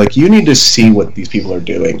education, I'm going to be like, you need to see what these people are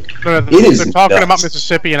doing. They're talking about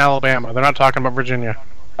Mississippi and Alabama. They're not talking about Virginia.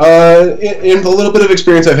 In the little bit of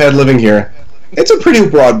experience I've had living here, it's a pretty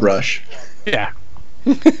broad brush. Yeah.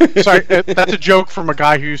 Sorry, that's a joke from a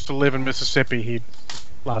guy who used to live in Mississippi. He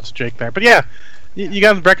lots of Jake there. But yeah, you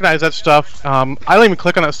got to recognize that stuff. I don't even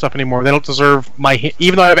click on that stuff anymore. They don't deserve my hit.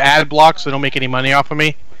 Even though I have ad blocks, they don't make any money off of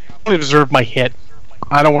me. They don't deserve my hit.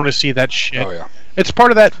 I don't want to see that shit. Oh, yeah. It's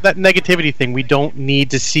part of that negativity thing. We don't need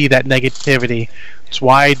to see that negativity. That's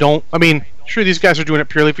why I don't... I mean, sure, these guys are doing it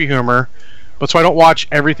purely for humor, but so I don't watch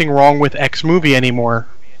Everything Wrong with X movie anymore,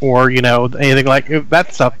 or, anything like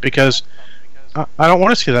that stuff, because I don't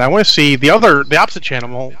want to see that. I want to see the opposite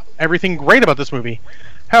channel, everything great about this movie.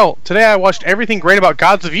 Hell, today I watched Everything Great About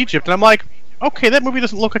Gods of Egypt, and I'm like, okay, that movie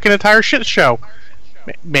doesn't look like an entire shit show.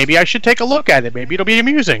 Maybe I should take a look at it. Maybe it'll be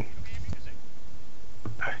amusing.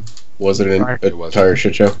 Was it an entire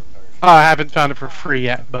shit show? I haven't found it for free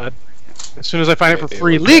yet, but as soon as I find it for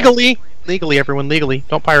free, legally, everyone, legally,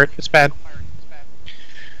 don't pirate. It's bad.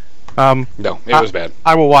 No, it was bad.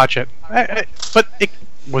 I will watch it. But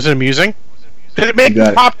was it amusing? Did it make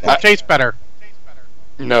popcorn taste better?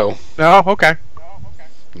 No. No? Okay.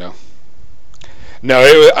 No. No,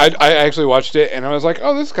 I actually watched it, and I was like,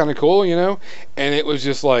 oh, this is kind of cool, And it was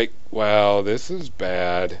just like, wow, this is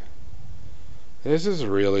bad. This is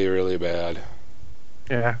really, really bad.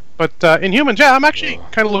 Yeah, but Inhumans, yeah, I'm actually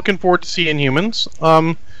kind of looking forward to seeing Inhumans.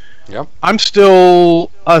 Yeah. I'm still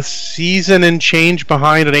a season and change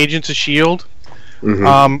behind on Agents of S.H.I.E.L.D.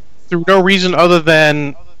 Mm-hmm. Through no reason other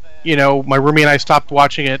than, my roomie and I stopped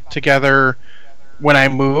watching it together when I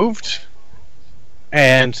moved.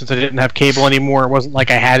 And since I didn't have cable anymore, it wasn't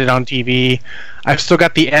like I had it on TV. I've still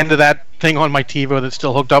got the end of that thing on my TiVo that's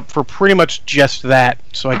still hooked up for pretty much just that,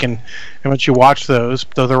 so I can eventually watch those,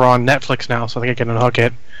 though they're on Netflix now, so I think I can unhook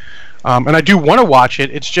it. And I do want to watch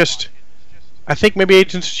it, it's just, I think maybe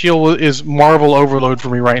Agents of S.H.I.E.L.D. is Marvel overload for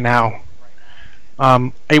me right now.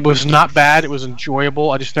 It was not bad, it was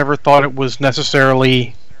enjoyable, I just never thought it was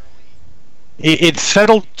necessarily... It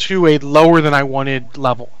settled to a lower than I wanted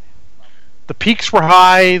level. The peaks were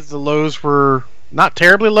high, the lows were not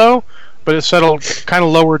terribly low, but it settled kind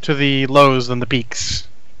of lower to the lows than the peaks.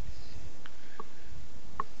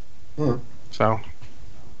 So.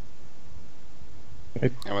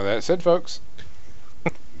 And with that said, folks,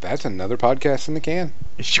 that's another podcast in the can.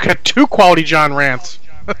 You got 2 quality John rants.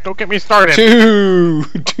 Don't get me started. 2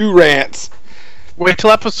 rants. Wait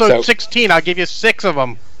till episode 16. I'll give you 6 of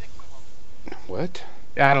them. What?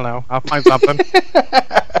 I don't know. I'll find something.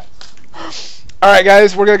 Alright,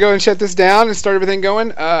 guys, we're going to go and shut this down and start everything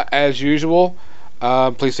going. As usual,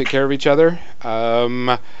 please take care of each other.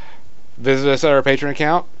 Visit us at our Patreon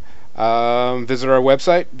account. Visit our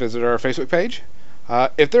website. Visit our Facebook page.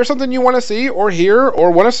 If there's something you want to see or hear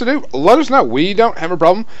or want us to do, let us know. We don't have a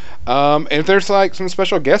problem. And if there's some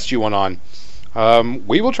special guests you want on,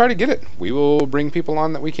 we will try to get it. We will bring people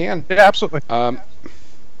on that we can. Yeah, absolutely. Other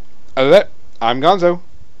than that, I'm Gonzo.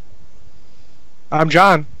 I'm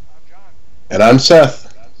John. And I'm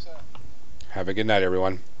Seth. Have a good night,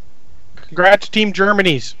 everyone. Congrats, Team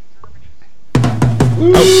Germany's.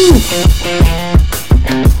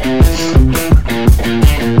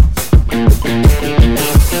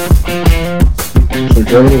 So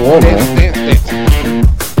Germany won, huh? Dance.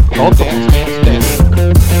 All Dance.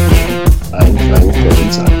 I'm trying to get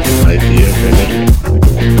inside the idea of it.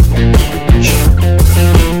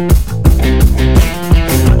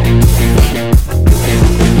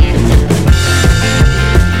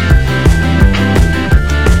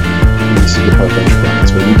 This is the part that